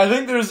I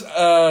think there's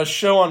a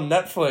show on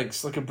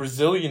Netflix, like a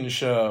Brazilian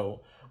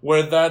show,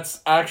 where that's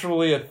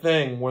actually a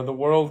thing, where the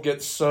world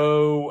gets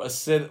so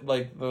acidic,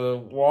 like the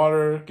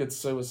water gets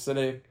so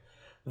acidic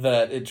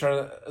that it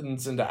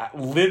turns into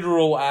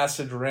literal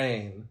acid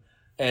rain.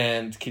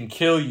 And can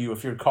kill you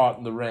if you're caught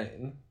in the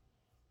rain.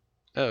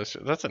 Yeah,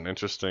 that's an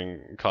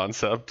interesting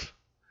concept,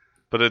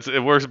 but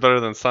it works better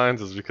than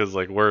Signs is because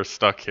like we're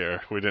stuck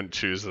here. We didn't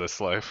choose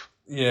this life.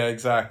 Yeah,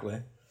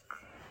 exactly.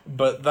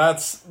 But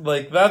that's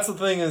the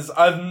thing is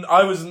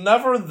I was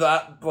never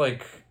that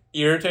like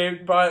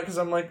irritated by it because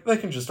I'm like they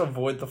can just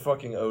avoid the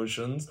fucking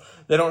oceans.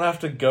 They don't have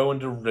to go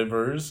into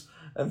rivers.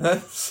 And then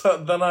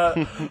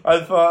I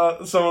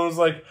thought someone was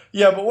like,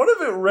 yeah, but what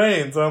if it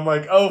rains? And I'm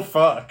like, oh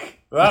fuck.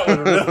 That'd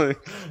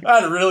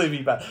really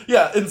be bad.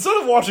 Yeah,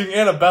 instead of watching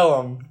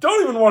Antebellum,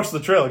 don't even watch the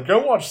trailer.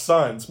 Go watch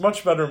Signs.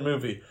 Much better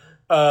movie.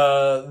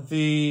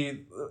 Really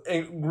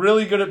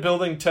good at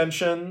building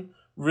tension.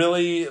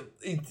 Really,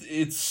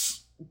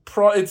 it's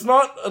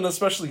not an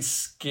especially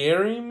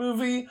scary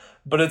movie,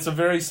 but it's a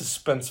very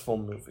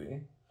suspenseful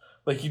movie.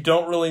 Like you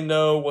don't really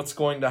know what's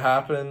going to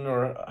happen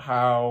or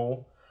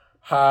how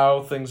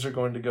things are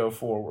going to go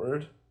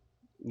forward.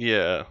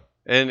 Yeah,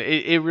 and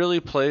it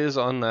really plays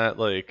on that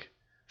like.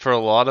 For a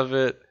lot of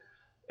it,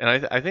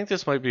 and I think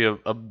this might be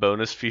a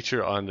bonus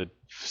feature on the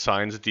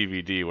Signs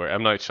DVD where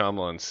M. Night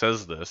Shyamalan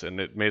says this, and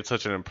it made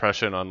such an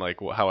impression on like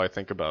how I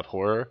think about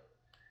horror.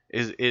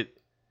 Is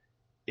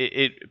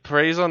it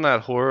preys on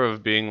that horror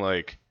of being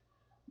like,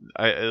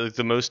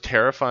 the most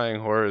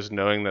terrifying horror is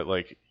knowing that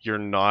like you're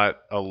not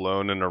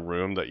alone in a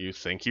room that you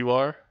think you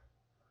are,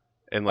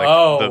 and like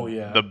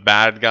the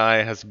bad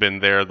guy has been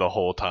there the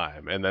whole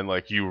time, and then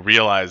like you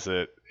realize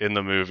it in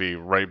the movie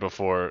right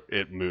before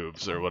it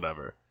moves or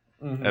whatever.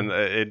 Mm-hmm. And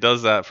it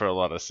does that for a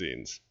lot of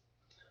scenes.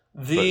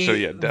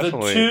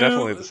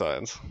 Definitely the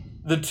Signs.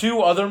 The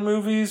two other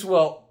movies,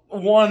 well,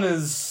 one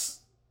is,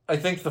 I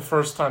think the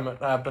first time it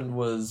happened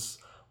was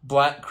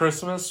Black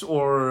Christmas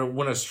or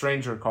When a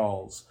Stranger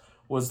Calls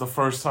was the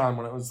first time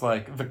when it was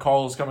like the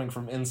call is coming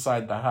from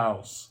inside the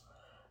house.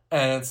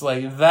 And it's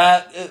like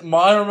that.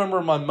 I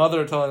remember my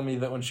mother telling me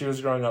that when she was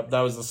growing up,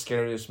 that was the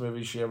scariest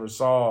movie she ever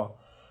saw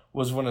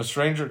was When a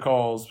Stranger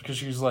Calls, because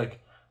she was like,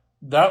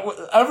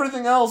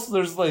 everything else,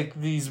 there's like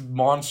these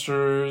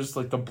monsters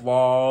like the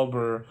Blob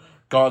or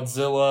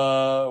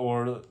Godzilla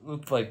or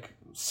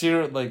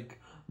like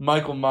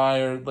Michael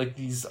Myers, like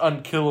these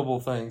unkillable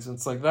things.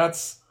 It's like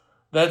that's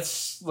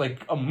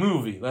like a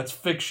movie, that's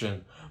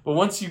fiction. But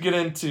once you get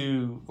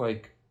into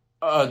like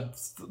a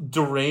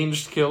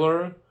deranged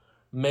killer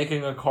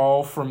making a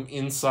call from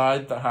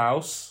inside the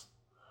house,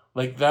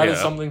 like that is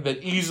something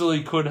that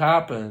easily could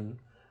happen,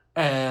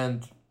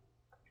 and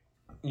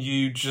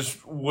you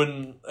just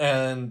wouldn't,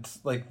 and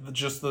like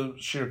just the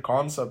sheer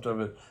concept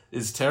of it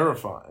is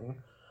terrifying.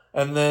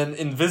 And then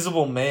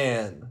Invisible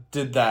Man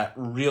did that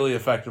really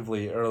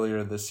effectively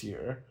earlier this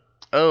year.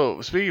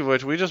 Oh, speaking of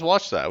which, we just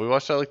watched that. We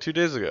watched that like 2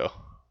 days ago.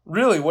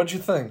 Really, what'd you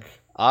think?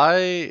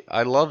 I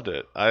loved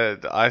it.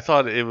 I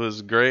thought it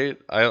was great.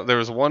 There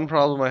was one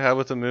problem I had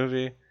with the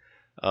movie,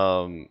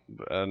 and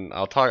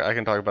I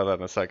can talk about that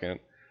in a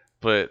second.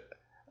 But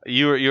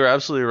you're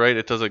absolutely right.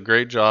 It does a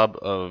great job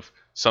of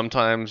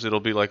sometimes it'll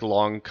be like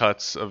long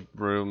cuts of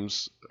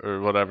rooms or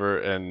whatever,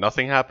 and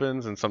nothing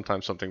happens, and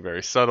sometimes something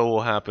very subtle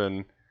will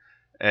happen,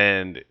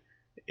 and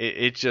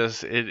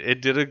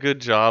it did a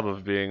good job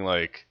of being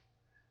like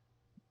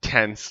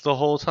tense the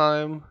whole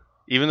time,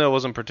 even though it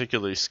wasn't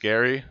particularly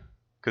scary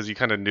because you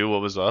kind of knew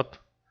what was up.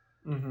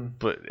 Mm-hmm.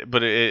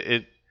 But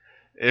it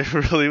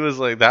really was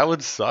like that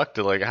would suck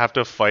to like have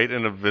to fight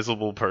an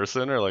invisible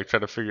person or like try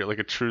to figure like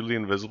a truly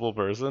invisible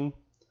person.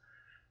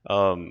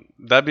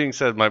 That being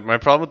said, my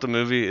problem with the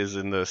movie is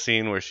in the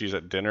scene where she's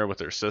at dinner with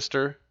her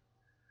sister,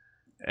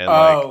 and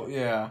like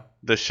yeah,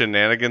 the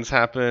shenanigans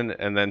happen,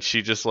 and then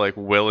she just like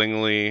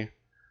willingly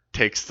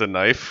takes the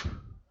knife.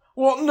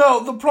 Well,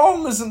 no, the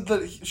problem isn't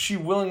that she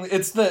willingly.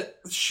 It's that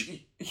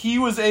he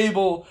was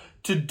able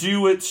to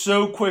do it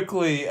so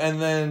quickly,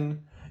 and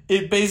then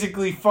it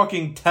basically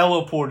fucking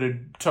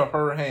teleported to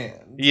her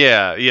hand.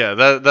 Yeah,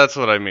 that's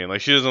what I mean.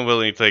 Like she doesn't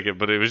willingly take it,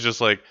 but it was just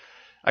like,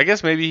 I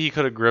guess maybe he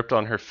could have gripped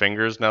on her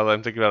fingers. Now that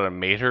I'm thinking about it, and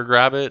made her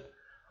grab it.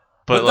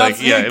 But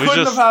like, yeah, it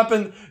couldn't have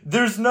happened.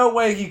 There's no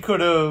way he could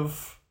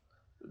have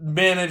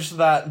managed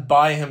that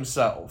by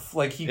himself.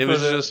 Like he. It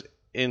was just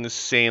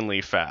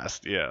insanely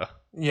fast. Yeah.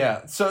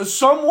 Yeah, so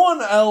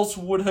someone else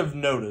would have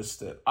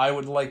noticed it, I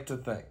would like to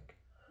think.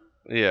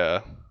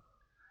 Yeah.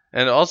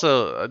 And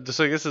also,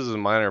 so I guess this is a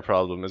minor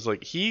problem, is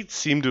like he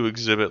seemed to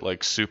exhibit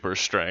like super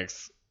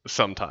strength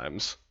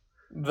sometimes.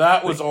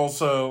 That was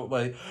also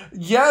like,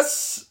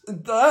 yes,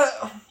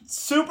 that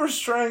super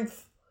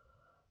strength,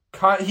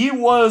 he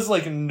was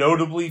like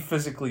notably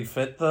physically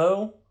fit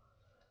though.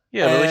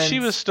 Yeah, but like she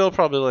was still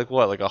probably like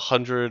what, like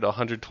 100,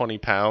 120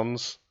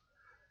 pounds?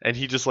 And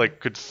he just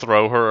like could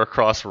throw her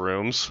across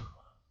rooms.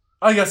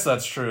 I guess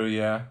that's true,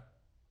 yeah.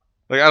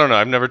 Like, I don't know.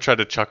 I've never tried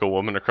to chuck a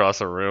woman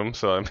across a room,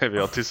 so maybe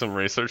I'll do some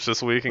research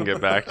this week and get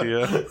back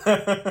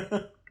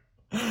to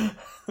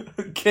you.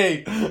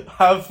 Kate,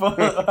 have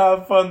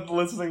fun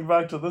listening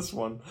back to this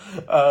one.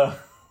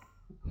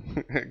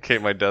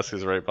 Kate, my desk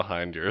is right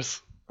behind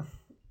yours.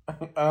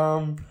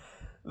 I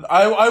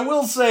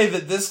will say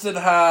that this did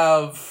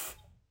have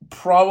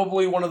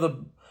probably one of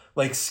the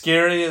like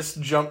scariest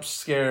jump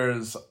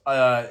scares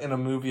in a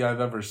movie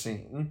I've ever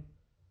seen.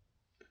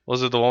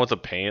 Was it the one with the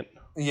paint?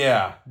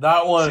 Yeah,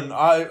 that one.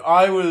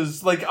 I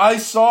was like, I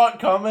saw it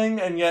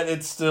coming, and yet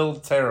it still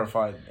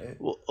terrified me.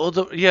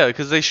 Well, yeah,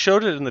 because they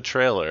showed it in the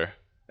trailer,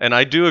 and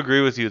I do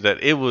agree with you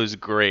that it was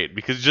great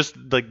because just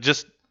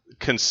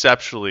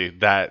conceptually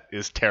that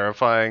is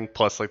terrifying.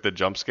 Plus, like the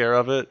jump scare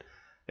of it,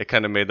 it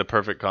kind of made the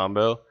perfect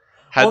combo.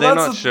 Had they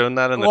not shown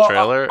that in the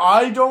trailer,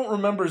 I don't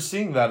remember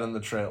seeing that in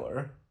the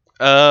trailer.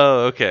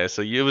 Oh, okay.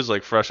 So it was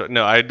like fresh.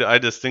 No, I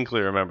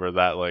distinctly remember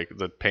that, like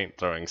the paint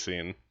throwing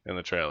scene in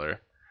the trailer.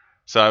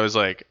 So I was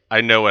like,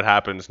 I know what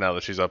happens now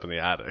that she's up in the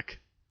attic.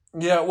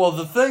 Yeah, well,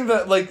 the thing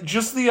that, like,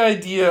 just the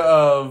idea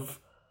of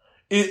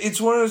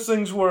it's one of those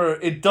things where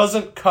it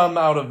doesn't come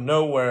out of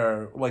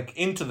nowhere, like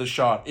into the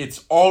shot.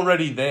 It's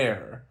already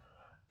there,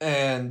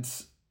 and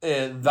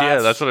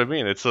that's what I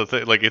mean. It's the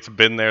thing, like it's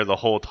been there the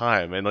whole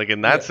time, and like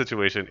in that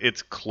situation,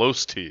 it's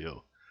close to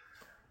you.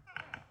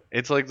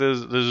 It's like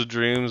those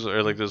dreams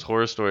or like those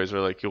horror stories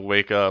where like you'll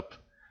wake up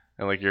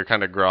and like you're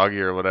kind of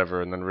groggy or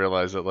whatever, and then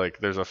realize that like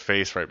there's a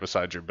face right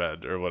beside your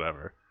bed or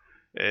whatever.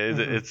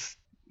 It's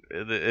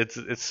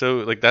so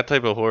like that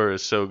type of horror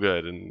is so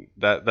good, and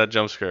that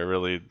jump scare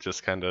really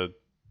just kind of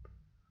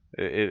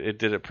it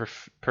did it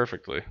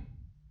perfectly.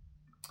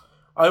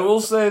 I will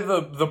say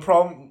the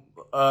problem.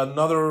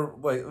 Another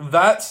like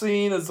that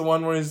scene is the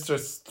one where he's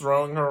just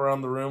throwing her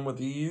around the room with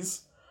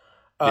ease.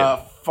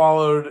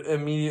 Followed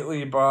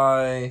immediately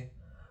by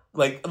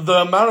like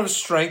the amount of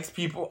strength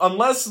people,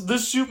 unless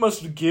this suit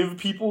must give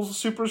people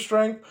super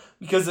strength,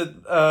 because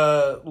it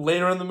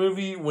later in the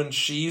movie when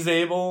she's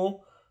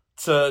able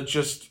to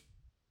just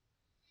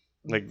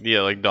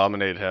like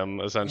dominate him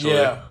essentially.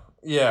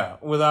 Yeah,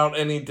 without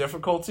any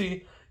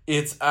difficulty,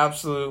 it's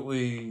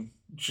absolutely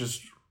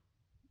just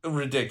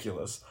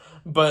ridiculous.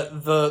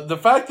 But the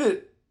fact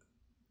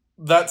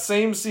that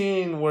same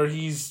scene where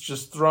he's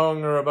just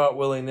throwing her about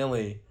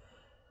willy-nilly,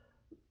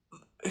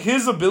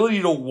 his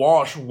ability to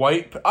wash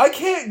white... I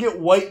can't get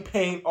white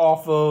paint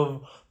off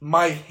of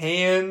my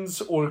hands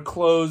or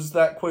clothes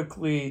that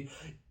quickly.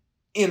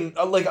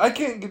 I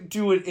can't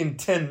do it in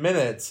 10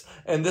 minutes,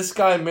 and this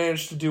guy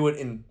managed to do it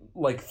in,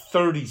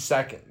 30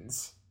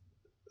 seconds.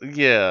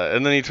 Yeah,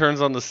 and then he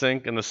turns on the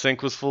sink, and the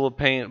sink was full of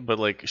paint,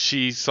 but,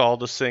 she saw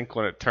the sink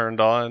when it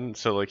turned on,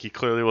 so, he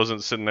clearly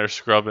wasn't sitting there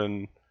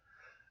scrubbing...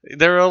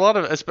 There are a lot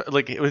of,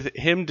 with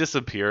him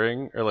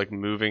disappearing or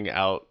moving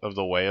out of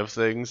the way of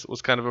things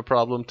was kind of a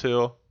problem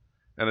too,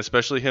 and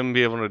especially him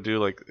being able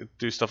to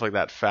do stuff like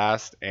that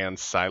fast and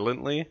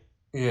silently.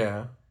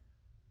 Yeah.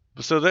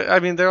 So I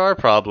mean, there are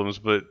problems,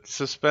 but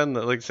suspend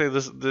like say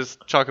this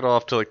chalk it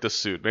off to like the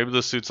suit. Maybe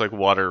the suit's like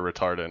water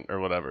retardant or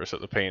whatever, so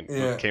the paint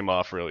Yeah. came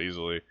off real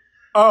easily.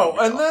 Oh,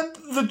 and then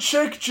the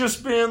chick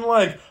just being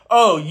like,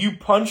 "Oh, you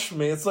punched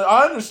me." It's like,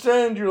 I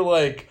understand you're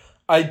like,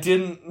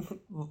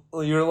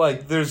 you're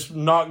like, there's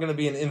not going to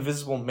be an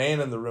invisible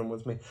man in the room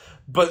with me.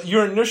 But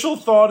your initial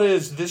thought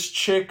is this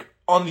chick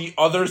on the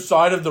other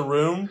side of the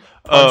room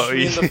punched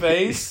me in the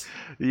face?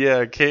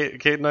 Yeah,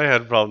 Kate and I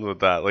had problems with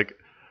that. Like,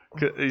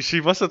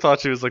 she must have thought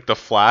she was like the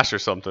Flash or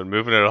something,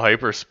 moving at a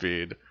hyper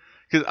speed.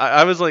 Because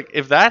I was like,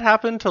 if that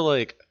happened to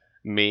like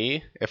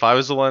me, if I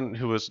was the one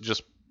who was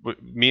just,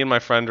 me and my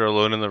friend are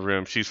alone in the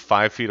room, she's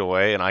 5 feet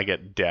away, and I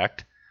get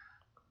decked,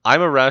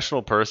 I'm a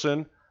rational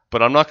person,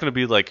 but I'm not going to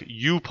be like,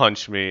 you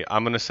punch me.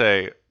 I'm going to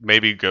say,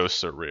 maybe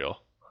ghosts are real.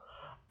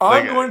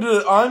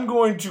 I'm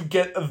going to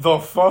get the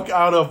fuck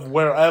out of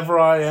wherever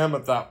I am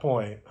at that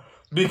point.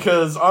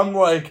 Because I'm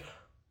like,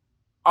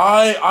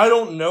 I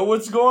don't know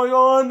what's going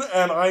on,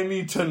 and I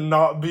need to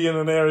not be in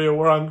an area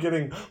where I'm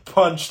getting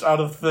punched out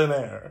of thin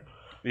air.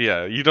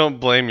 Yeah, you don't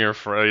blame your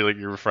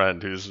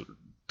friend who's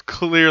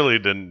clearly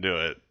didn't do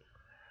it.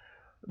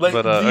 Like,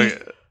 but I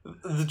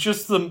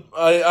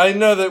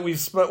know that we've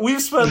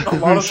spent a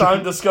lot of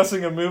time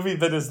discussing a movie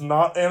that is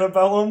not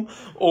Antebellum,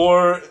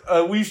 or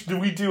we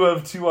do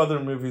have 2 other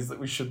movies that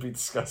we should be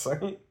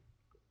discussing.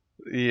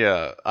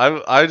 Yeah, I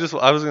was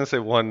gonna say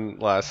one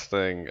last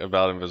thing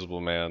about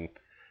Invisible Man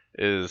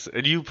is,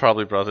 and you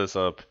probably brought this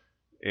up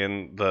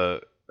in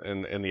the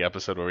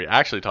episode where we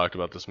actually talked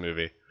about this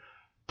movie,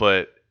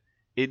 but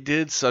it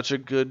did such a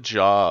good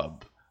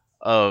job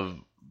of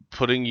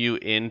putting you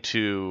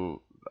into,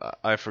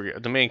 I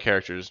forget the main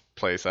character's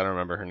place, I don't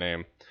remember her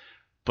name,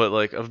 but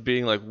like of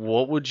being like,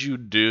 what would you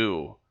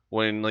do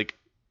when like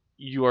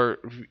you are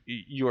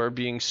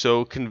being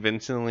so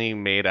convincingly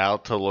made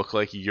out to look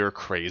like you're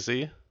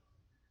crazy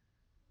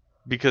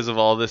because of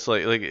all this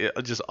like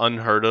just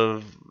unheard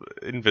of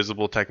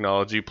invisible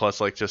technology, plus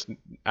like just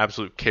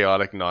absolute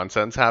chaotic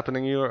nonsense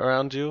happening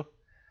around you.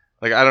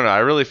 Like, I don't know, I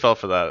really felt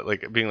for that,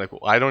 like being like,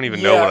 I don't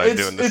even know what I'd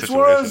do in this situation. It's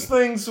one of those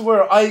things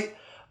where I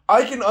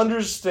can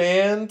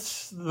understand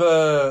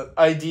the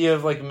idea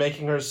of like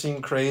making her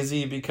seem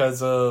crazy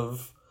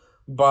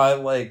by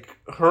like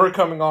her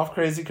coming off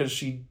crazy because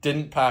she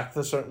didn't pack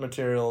the certain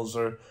materials,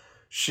 or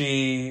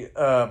she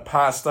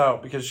passed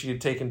out because she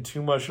had taken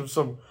too much of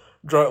some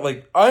drug.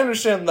 Like, I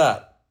understand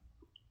that,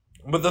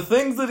 but the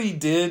things that he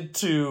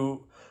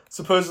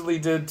supposedly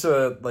did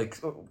to like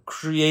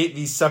create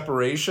these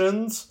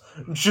separations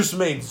just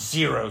made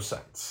 0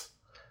 sense.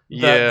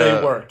 That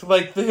they worked.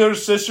 Like her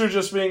sister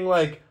just being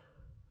like,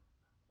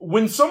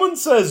 when someone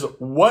says,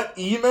 "What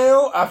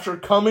email?" after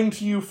coming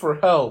to you for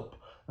help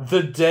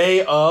the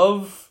day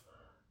of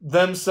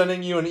them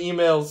sending you an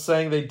email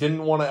saying they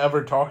didn't want to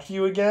ever talk to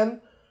you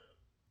again,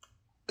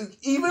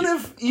 even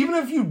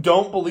if you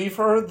don't believe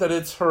her that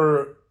it's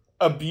her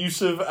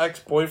abusive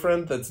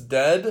ex-boyfriend that's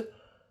dead,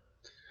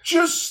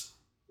 just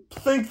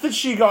think that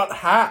she got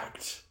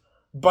hacked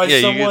by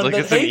someone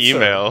that hates an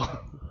email. Her.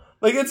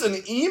 Like, it's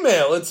an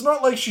email. It's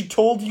not like she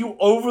told you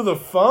over the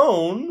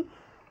phone.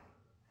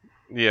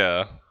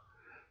 Yeah.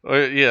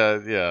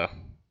 Yeah.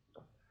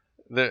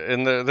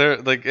 They're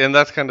like, and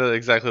that's kind of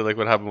exactly like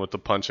what happened with the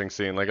punching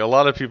scene. Like, a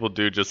lot of people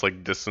do just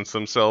like distance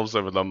themselves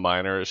over the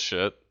minorest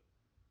shit,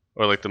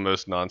 or like the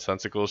most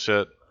nonsensical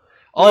shit.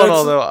 All in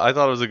all, though, I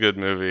thought it was a good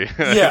movie.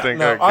 Yeah,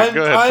 go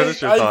ahead,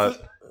 finish your thought.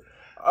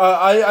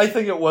 I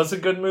think it was a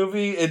good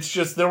movie. It's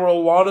just there were a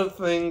lot of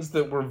things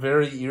that were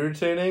very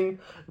irritating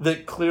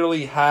that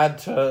clearly had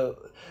to,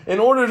 in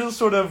order to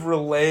sort of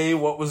relay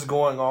what was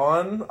going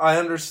on. I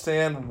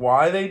understand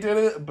why they did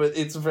it, but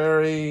it's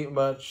very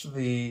much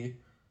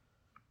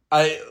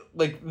I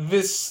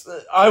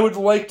would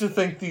like to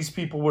think these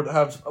people would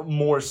have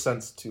more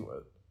sense to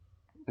it.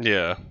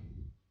 Yeah.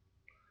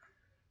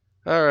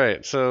 All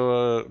right,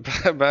 so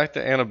back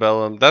to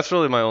Antebellum. That's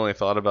really my only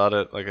thought about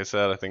it. Like I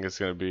said, I think it's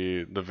going to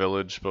be The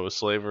Village, but with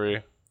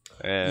slavery.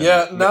 And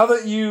yeah, now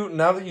that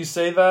you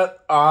say that,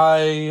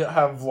 I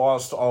have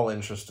lost all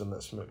interest in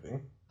this movie.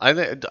 I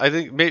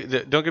think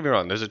maybe, don't get me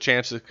wrong, there's a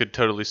chance it could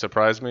totally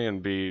surprise me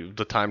and be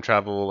the time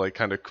travel, like,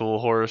 kind of cool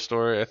horror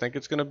story I think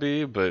it's going to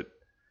be, but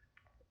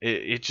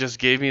it just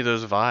gave me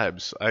those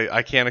vibes.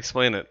 I can't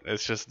explain it.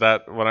 It's just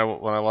that when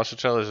I watched the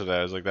trailers today,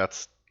 I was like,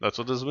 that's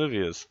what this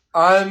movie is.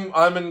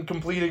 I'm in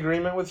complete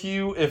agreement with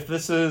you. If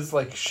this is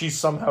like she's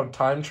somehow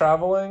time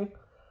traveling,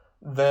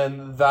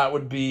 then that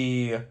would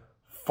be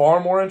far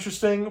more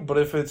interesting. But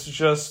if it's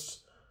just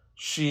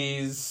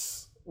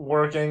she's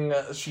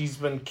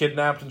been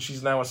kidnapped and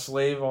she's now a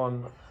slave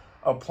on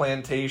a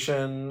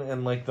plantation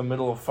in like the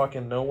middle of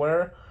fucking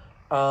nowhere,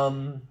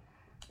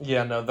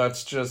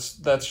 that's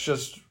just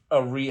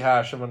a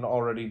rehash of an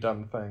already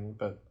done thing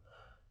that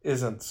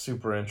isn't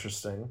super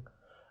interesting.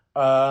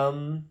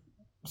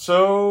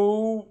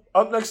 So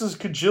up next is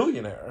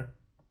Kajillionaire.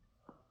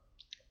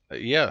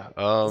 Yeah.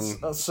 I'll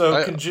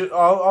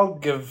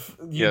give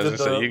you.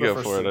 Yeah, you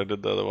go for it. I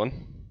did the other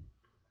one.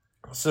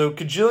 So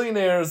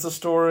Kajillionaire is the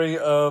story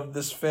of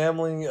this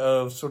family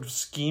of sort of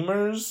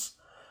schemers,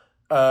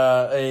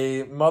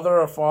 a mother,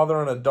 a father,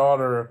 and a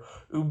daughter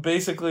who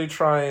basically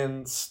try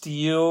and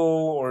steal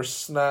or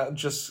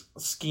just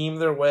scheme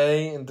their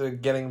way into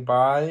getting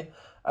by,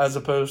 as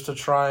opposed to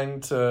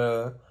trying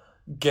to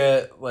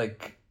get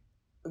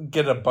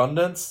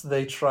abundance.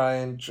 They try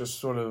and just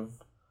sort of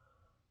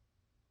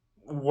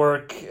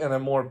work in a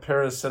more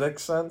parasitic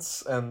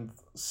sense and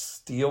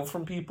steal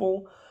from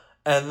people.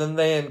 And then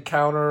they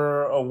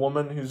encounter a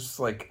woman who's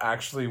like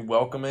actually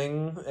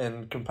welcoming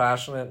and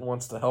compassionate and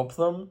wants to help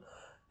them.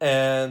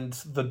 And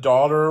the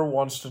daughter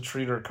wants to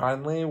treat her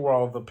kindly,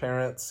 while the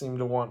parents seem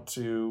to want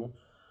to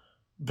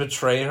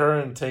betray her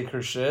and take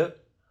her shit.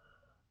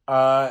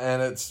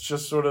 And it's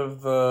just sort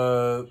of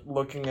the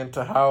looking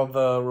into how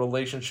the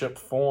relationship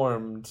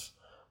formed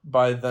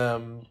by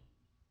them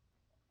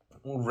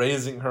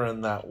raising her in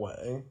that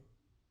way.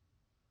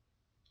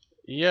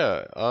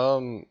 Yeah.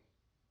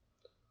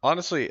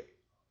 Honestly,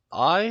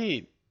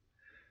 I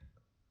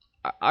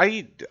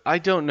I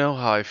don't know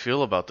how I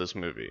feel about this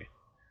movie.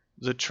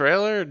 The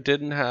trailer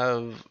didn't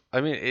have.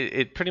 I mean,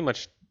 it pretty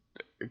much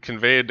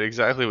conveyed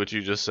exactly what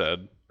you just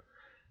said,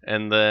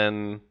 and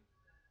then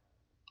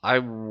I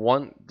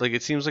want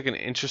it seems like an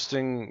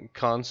interesting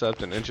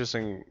concept, an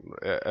interesting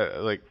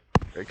like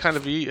kind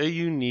of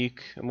a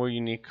more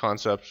unique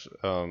concept.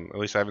 At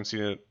least I haven't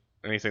seen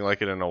anything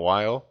like it in a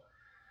while,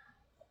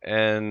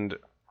 and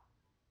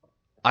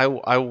I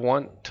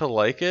want to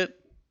like it,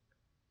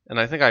 and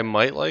I think I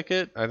might like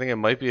it. I think it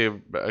might be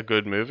a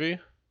good movie.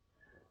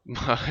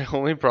 My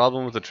only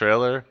problem with the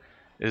trailer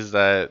is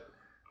that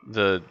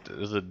the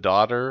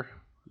daughter,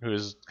 who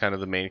is kind of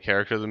the main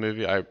character of the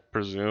movie, I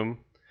presume,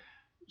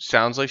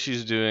 sounds like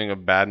she's doing a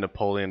bad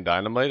Napoleon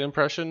Dynamite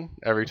impression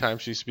every time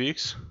she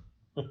speaks.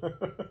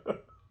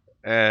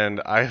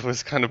 And I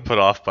was kind of put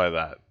off by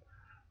that.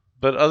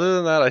 But other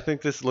than that, I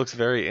think this looks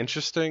very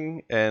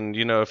interesting, and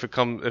if it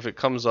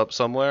comes up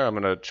somewhere, I'm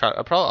gonna try.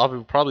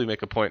 I'll probably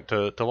make a point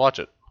to watch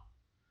it.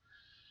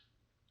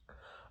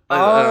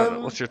 I don't know.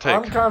 What's your take?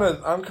 I'm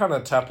kind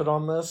of tepid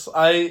on this.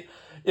 It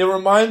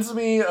reminds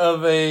me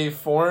of a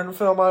foreign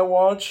film I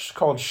watched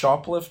called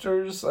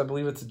Shoplifters. I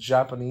believe it's a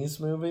Japanese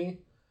movie.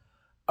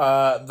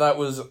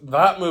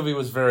 That movie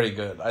was very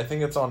good. I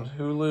think it's on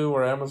Hulu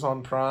or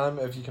Amazon Prime.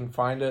 If you can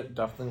find it,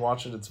 definitely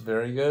watch it. It's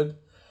very good.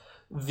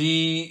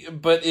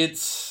 But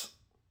it's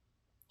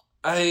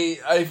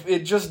it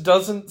just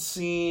doesn't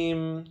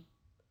seem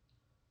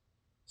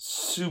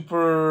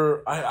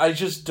super. I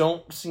just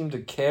don't seem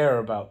to care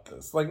about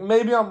this. Like,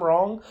 maybe I'm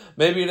wrong.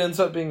 Maybe it ends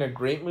up being a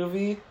great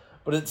movie,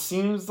 but it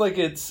seems like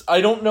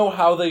I don't know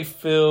how they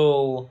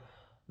fill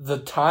the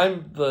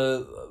time,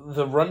 the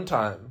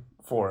runtime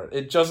for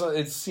it.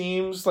 It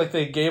seems like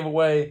they gave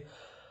away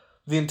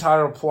the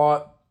entire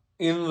plot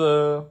in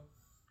the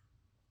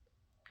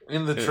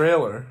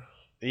trailer.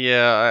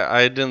 Yeah,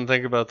 I didn't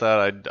think about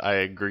that. I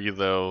agree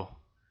though.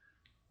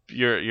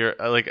 You're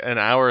like an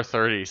hour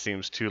 30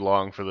 seems too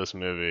long for this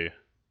movie.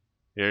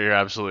 Yeah, you're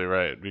absolutely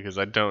right, because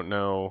I don't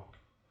know.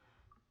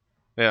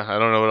 Yeah, I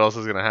don't know what else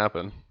is gonna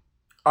happen.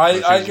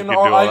 I can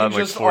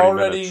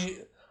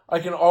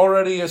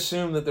already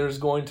assume that there's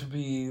going to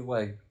be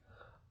like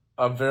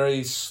a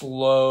very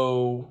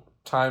slow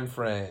time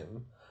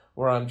frame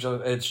where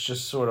it's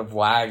just sort of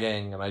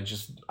lagging,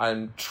 and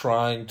I'm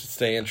trying to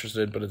stay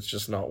interested, but it's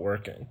just not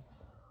working.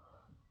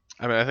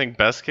 I mean, I think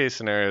best case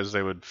scenario is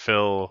they would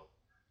fill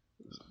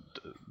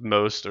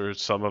most or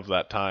some of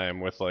that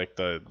time with like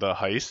the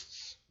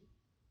heists,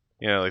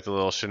 like the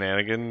little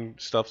shenanigan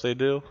stuff they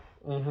do.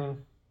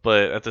 Mm-hmm.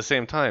 But at the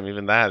same time,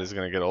 even that is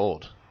going to get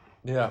old.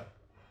 Yeah.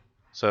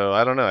 So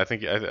I don't know. I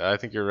think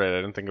you're right.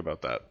 I didn't think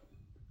about that.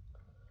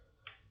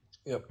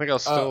 Yep. I think I'll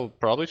still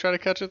probably try to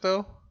catch it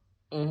though.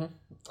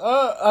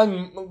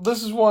 Mm-hmm.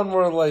 This is one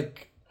where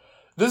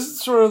this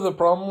is sort of the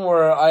problem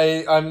where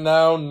I'm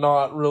now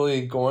not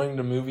really going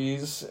to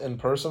movies in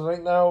person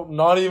right now.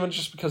 Not even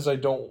just because I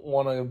don't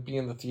want to be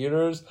in the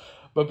theaters,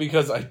 but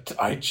because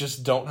I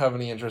just don't have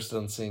any interest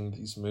in seeing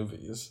these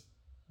movies.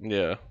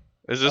 Yeah.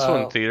 Is this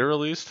one theater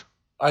released?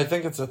 I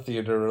think it's a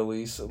theater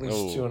release, at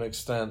least to an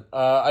extent.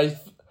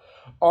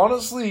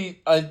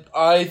 Honestly,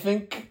 I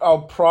think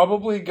I'll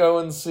probably go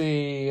and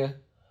see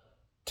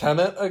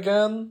Tenet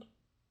again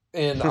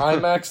in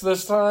IMAX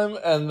this time,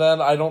 and then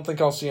I don't think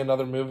I'll see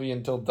another movie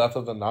until Death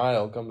of the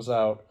Nile comes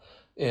out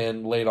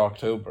in late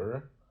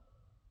October.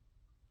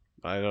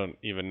 I don't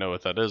even know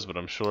what that is, but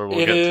I'm sure we'll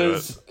get to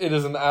it. It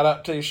is an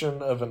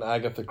adaptation of an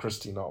Agatha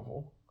Christie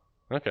novel.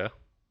 Okay.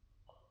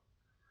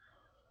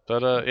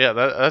 But yeah,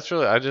 that's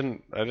really I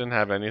didn't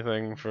have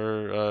anything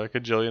for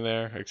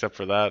Kajillionaire except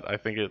for that. I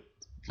think it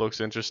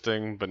looks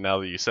interesting, but now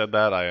that you said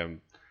that, I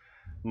am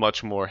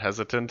much more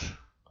hesitant.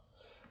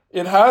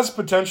 It has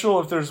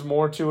potential if there's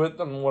more to it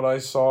than what I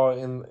saw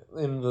in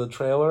the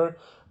trailer,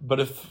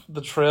 but if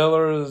the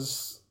trailer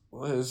has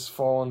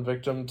fallen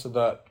victim to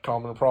that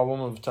common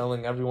problem of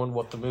telling everyone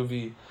what the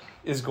movie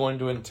is going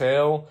to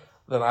entail,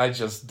 then I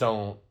just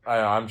don't.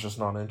 I'm just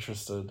not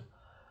interested.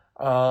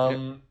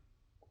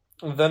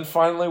 And then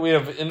finally we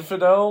have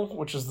Infidel,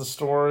 which is the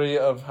story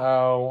of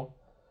how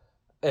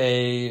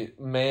a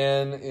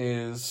man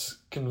is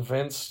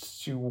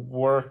convinced to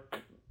work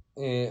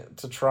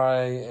to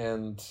try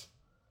and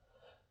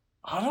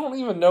I don't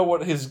even know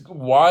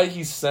why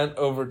he's sent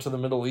over to the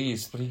Middle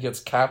East, but he gets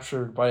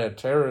captured by a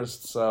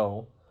terrorist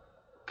cell.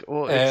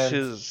 Well,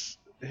 it's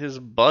his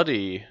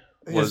buddy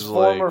was his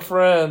former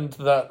friend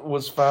that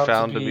was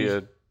found to be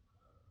a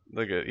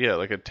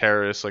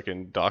terrorist, like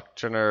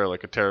indoctriner,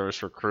 like a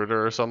terrorist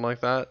recruiter or something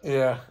like that.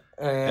 Yeah,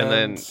 and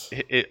then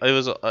it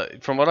was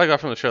from what I got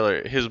from the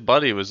trailer, his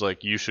buddy was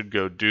like, "You should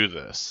go do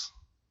this,"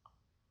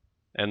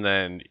 and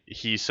then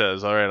he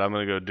says, "All right, I'm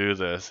gonna go do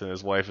this," and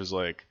his wife is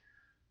like,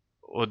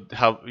 "Well,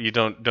 how you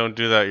don't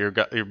do that?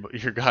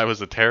 Your guy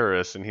was a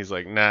terrorist," and he's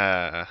like,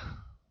 "Nah,"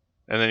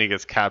 and then he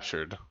gets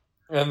captured.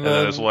 And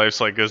then his wife's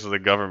like goes to the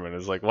government.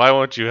 Is like, why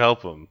won't you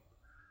help him?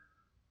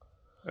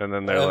 And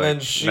then then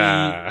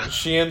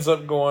she ends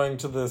up going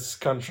to this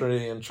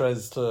country and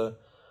tries to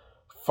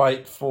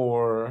fight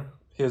for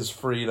his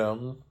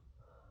freedom.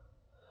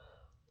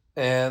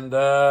 And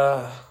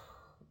this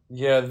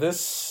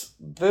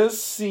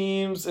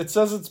seems, it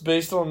says it's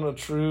based on a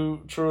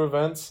true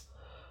events.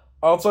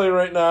 I'll tell you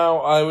right now,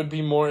 I would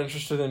be more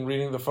interested in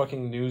reading the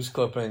fucking news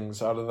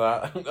clippings out of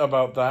that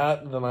about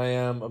that than I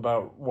am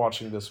about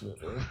watching this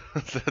movie.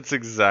 That's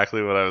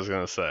exactly what I was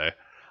gonna say.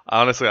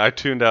 Honestly, I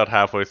tuned out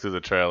halfway through the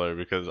trailer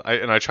because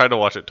I tried to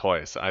watch it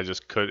twice.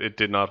 It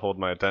did not hold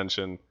my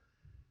attention.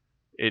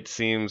 It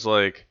seems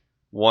like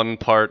one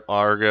part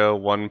Argo,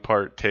 one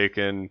part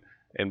Taken,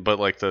 but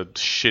like the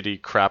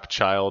shitty crap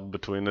child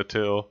between the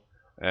two,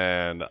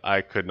 and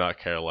I could not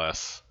care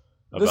less.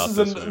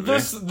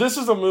 This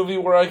is a movie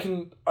where I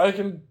can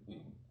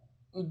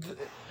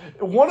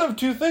one of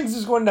two things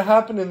is going to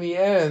happen in the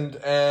end,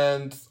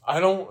 and I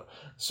don't.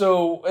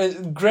 So,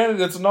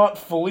 granted, it's not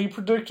fully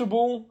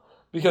predictable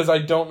because I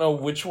don't know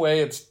which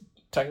way it's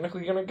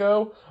technically going to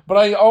go, but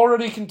I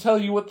already can tell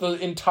you what the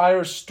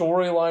entire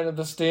storyline of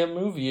this damn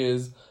movie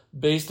is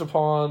based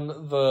upon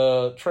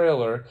the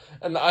trailer,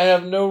 and I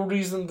have no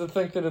reason to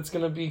think that it's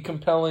going to be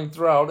compelling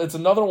throughout. It's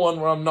another one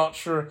where I'm not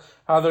sure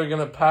how they're going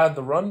to pad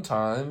the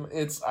runtime.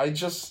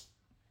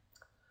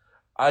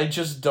 I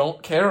just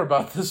don't care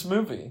about this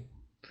movie.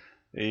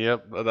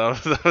 Yep,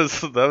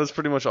 that was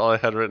pretty much all I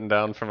had written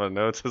down from my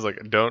notes. Is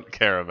like, don't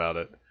care about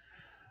it,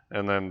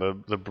 and then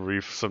the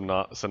brief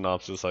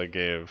synopsis I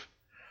gave.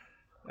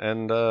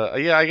 And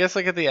I guess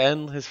like at the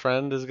end, his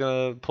friend is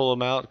gonna pull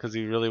him out because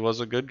he really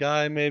was a good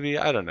guy. Maybe,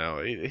 I don't know.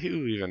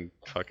 Who even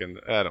fucking?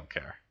 I don't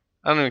care.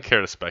 I don't even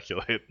care to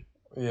speculate.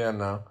 Yeah,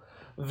 no.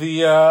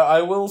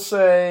 I will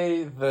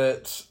say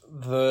that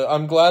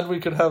I'm glad we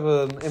could have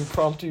an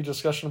impromptu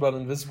discussion about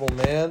Invisible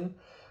Man,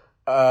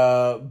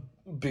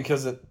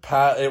 because it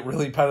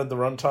really padded the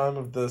runtime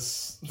of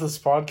this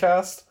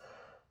podcast.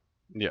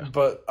 Yeah.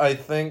 But I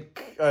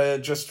think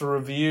just to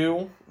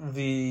review,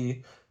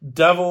 the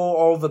Devil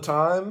All the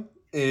Time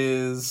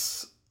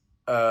is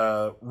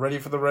Ready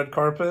for the Red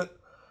Carpet,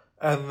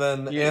 and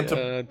then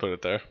I'd put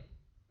it there.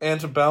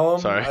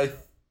 Antebellum. Sorry.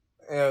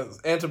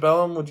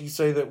 Antebellum. Would you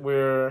say that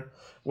we're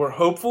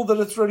hopeful that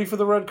it's ready for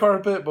the red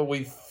carpet, but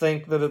we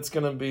think that it's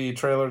going to be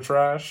trailer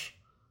trash?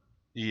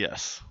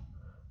 Yes.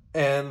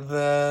 And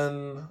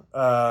then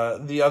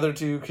the other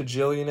two,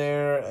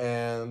 Kajillionaire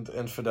and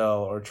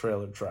Infidel, are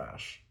trailer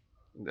trash.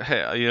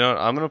 Hey, you know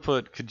what? I'm gonna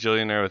put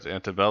Kajillionaire with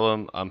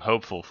Antebellum. I'm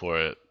hopeful for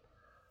it,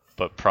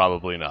 but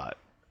probably not.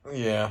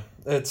 Yeah,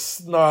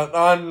 it's not.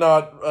 I'm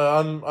not.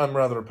 I'm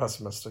rather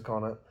pessimistic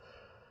on it.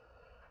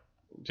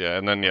 Yeah,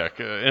 and then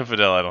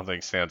Infidel I don't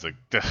think stands a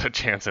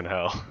chance in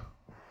hell.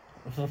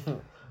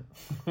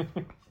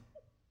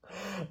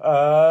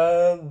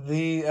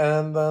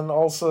 And then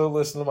also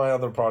listen to my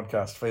other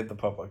podcast, Fade the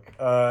Public.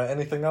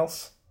 Anything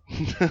else?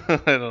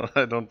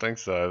 I don't think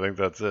so. I think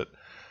that's it.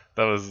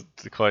 That was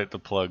quite the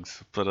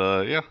plugs.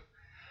 But yeah.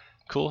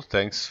 Cool.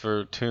 Thanks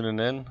for tuning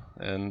in,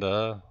 and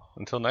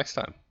until next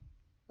time.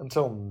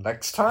 Until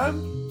next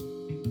time?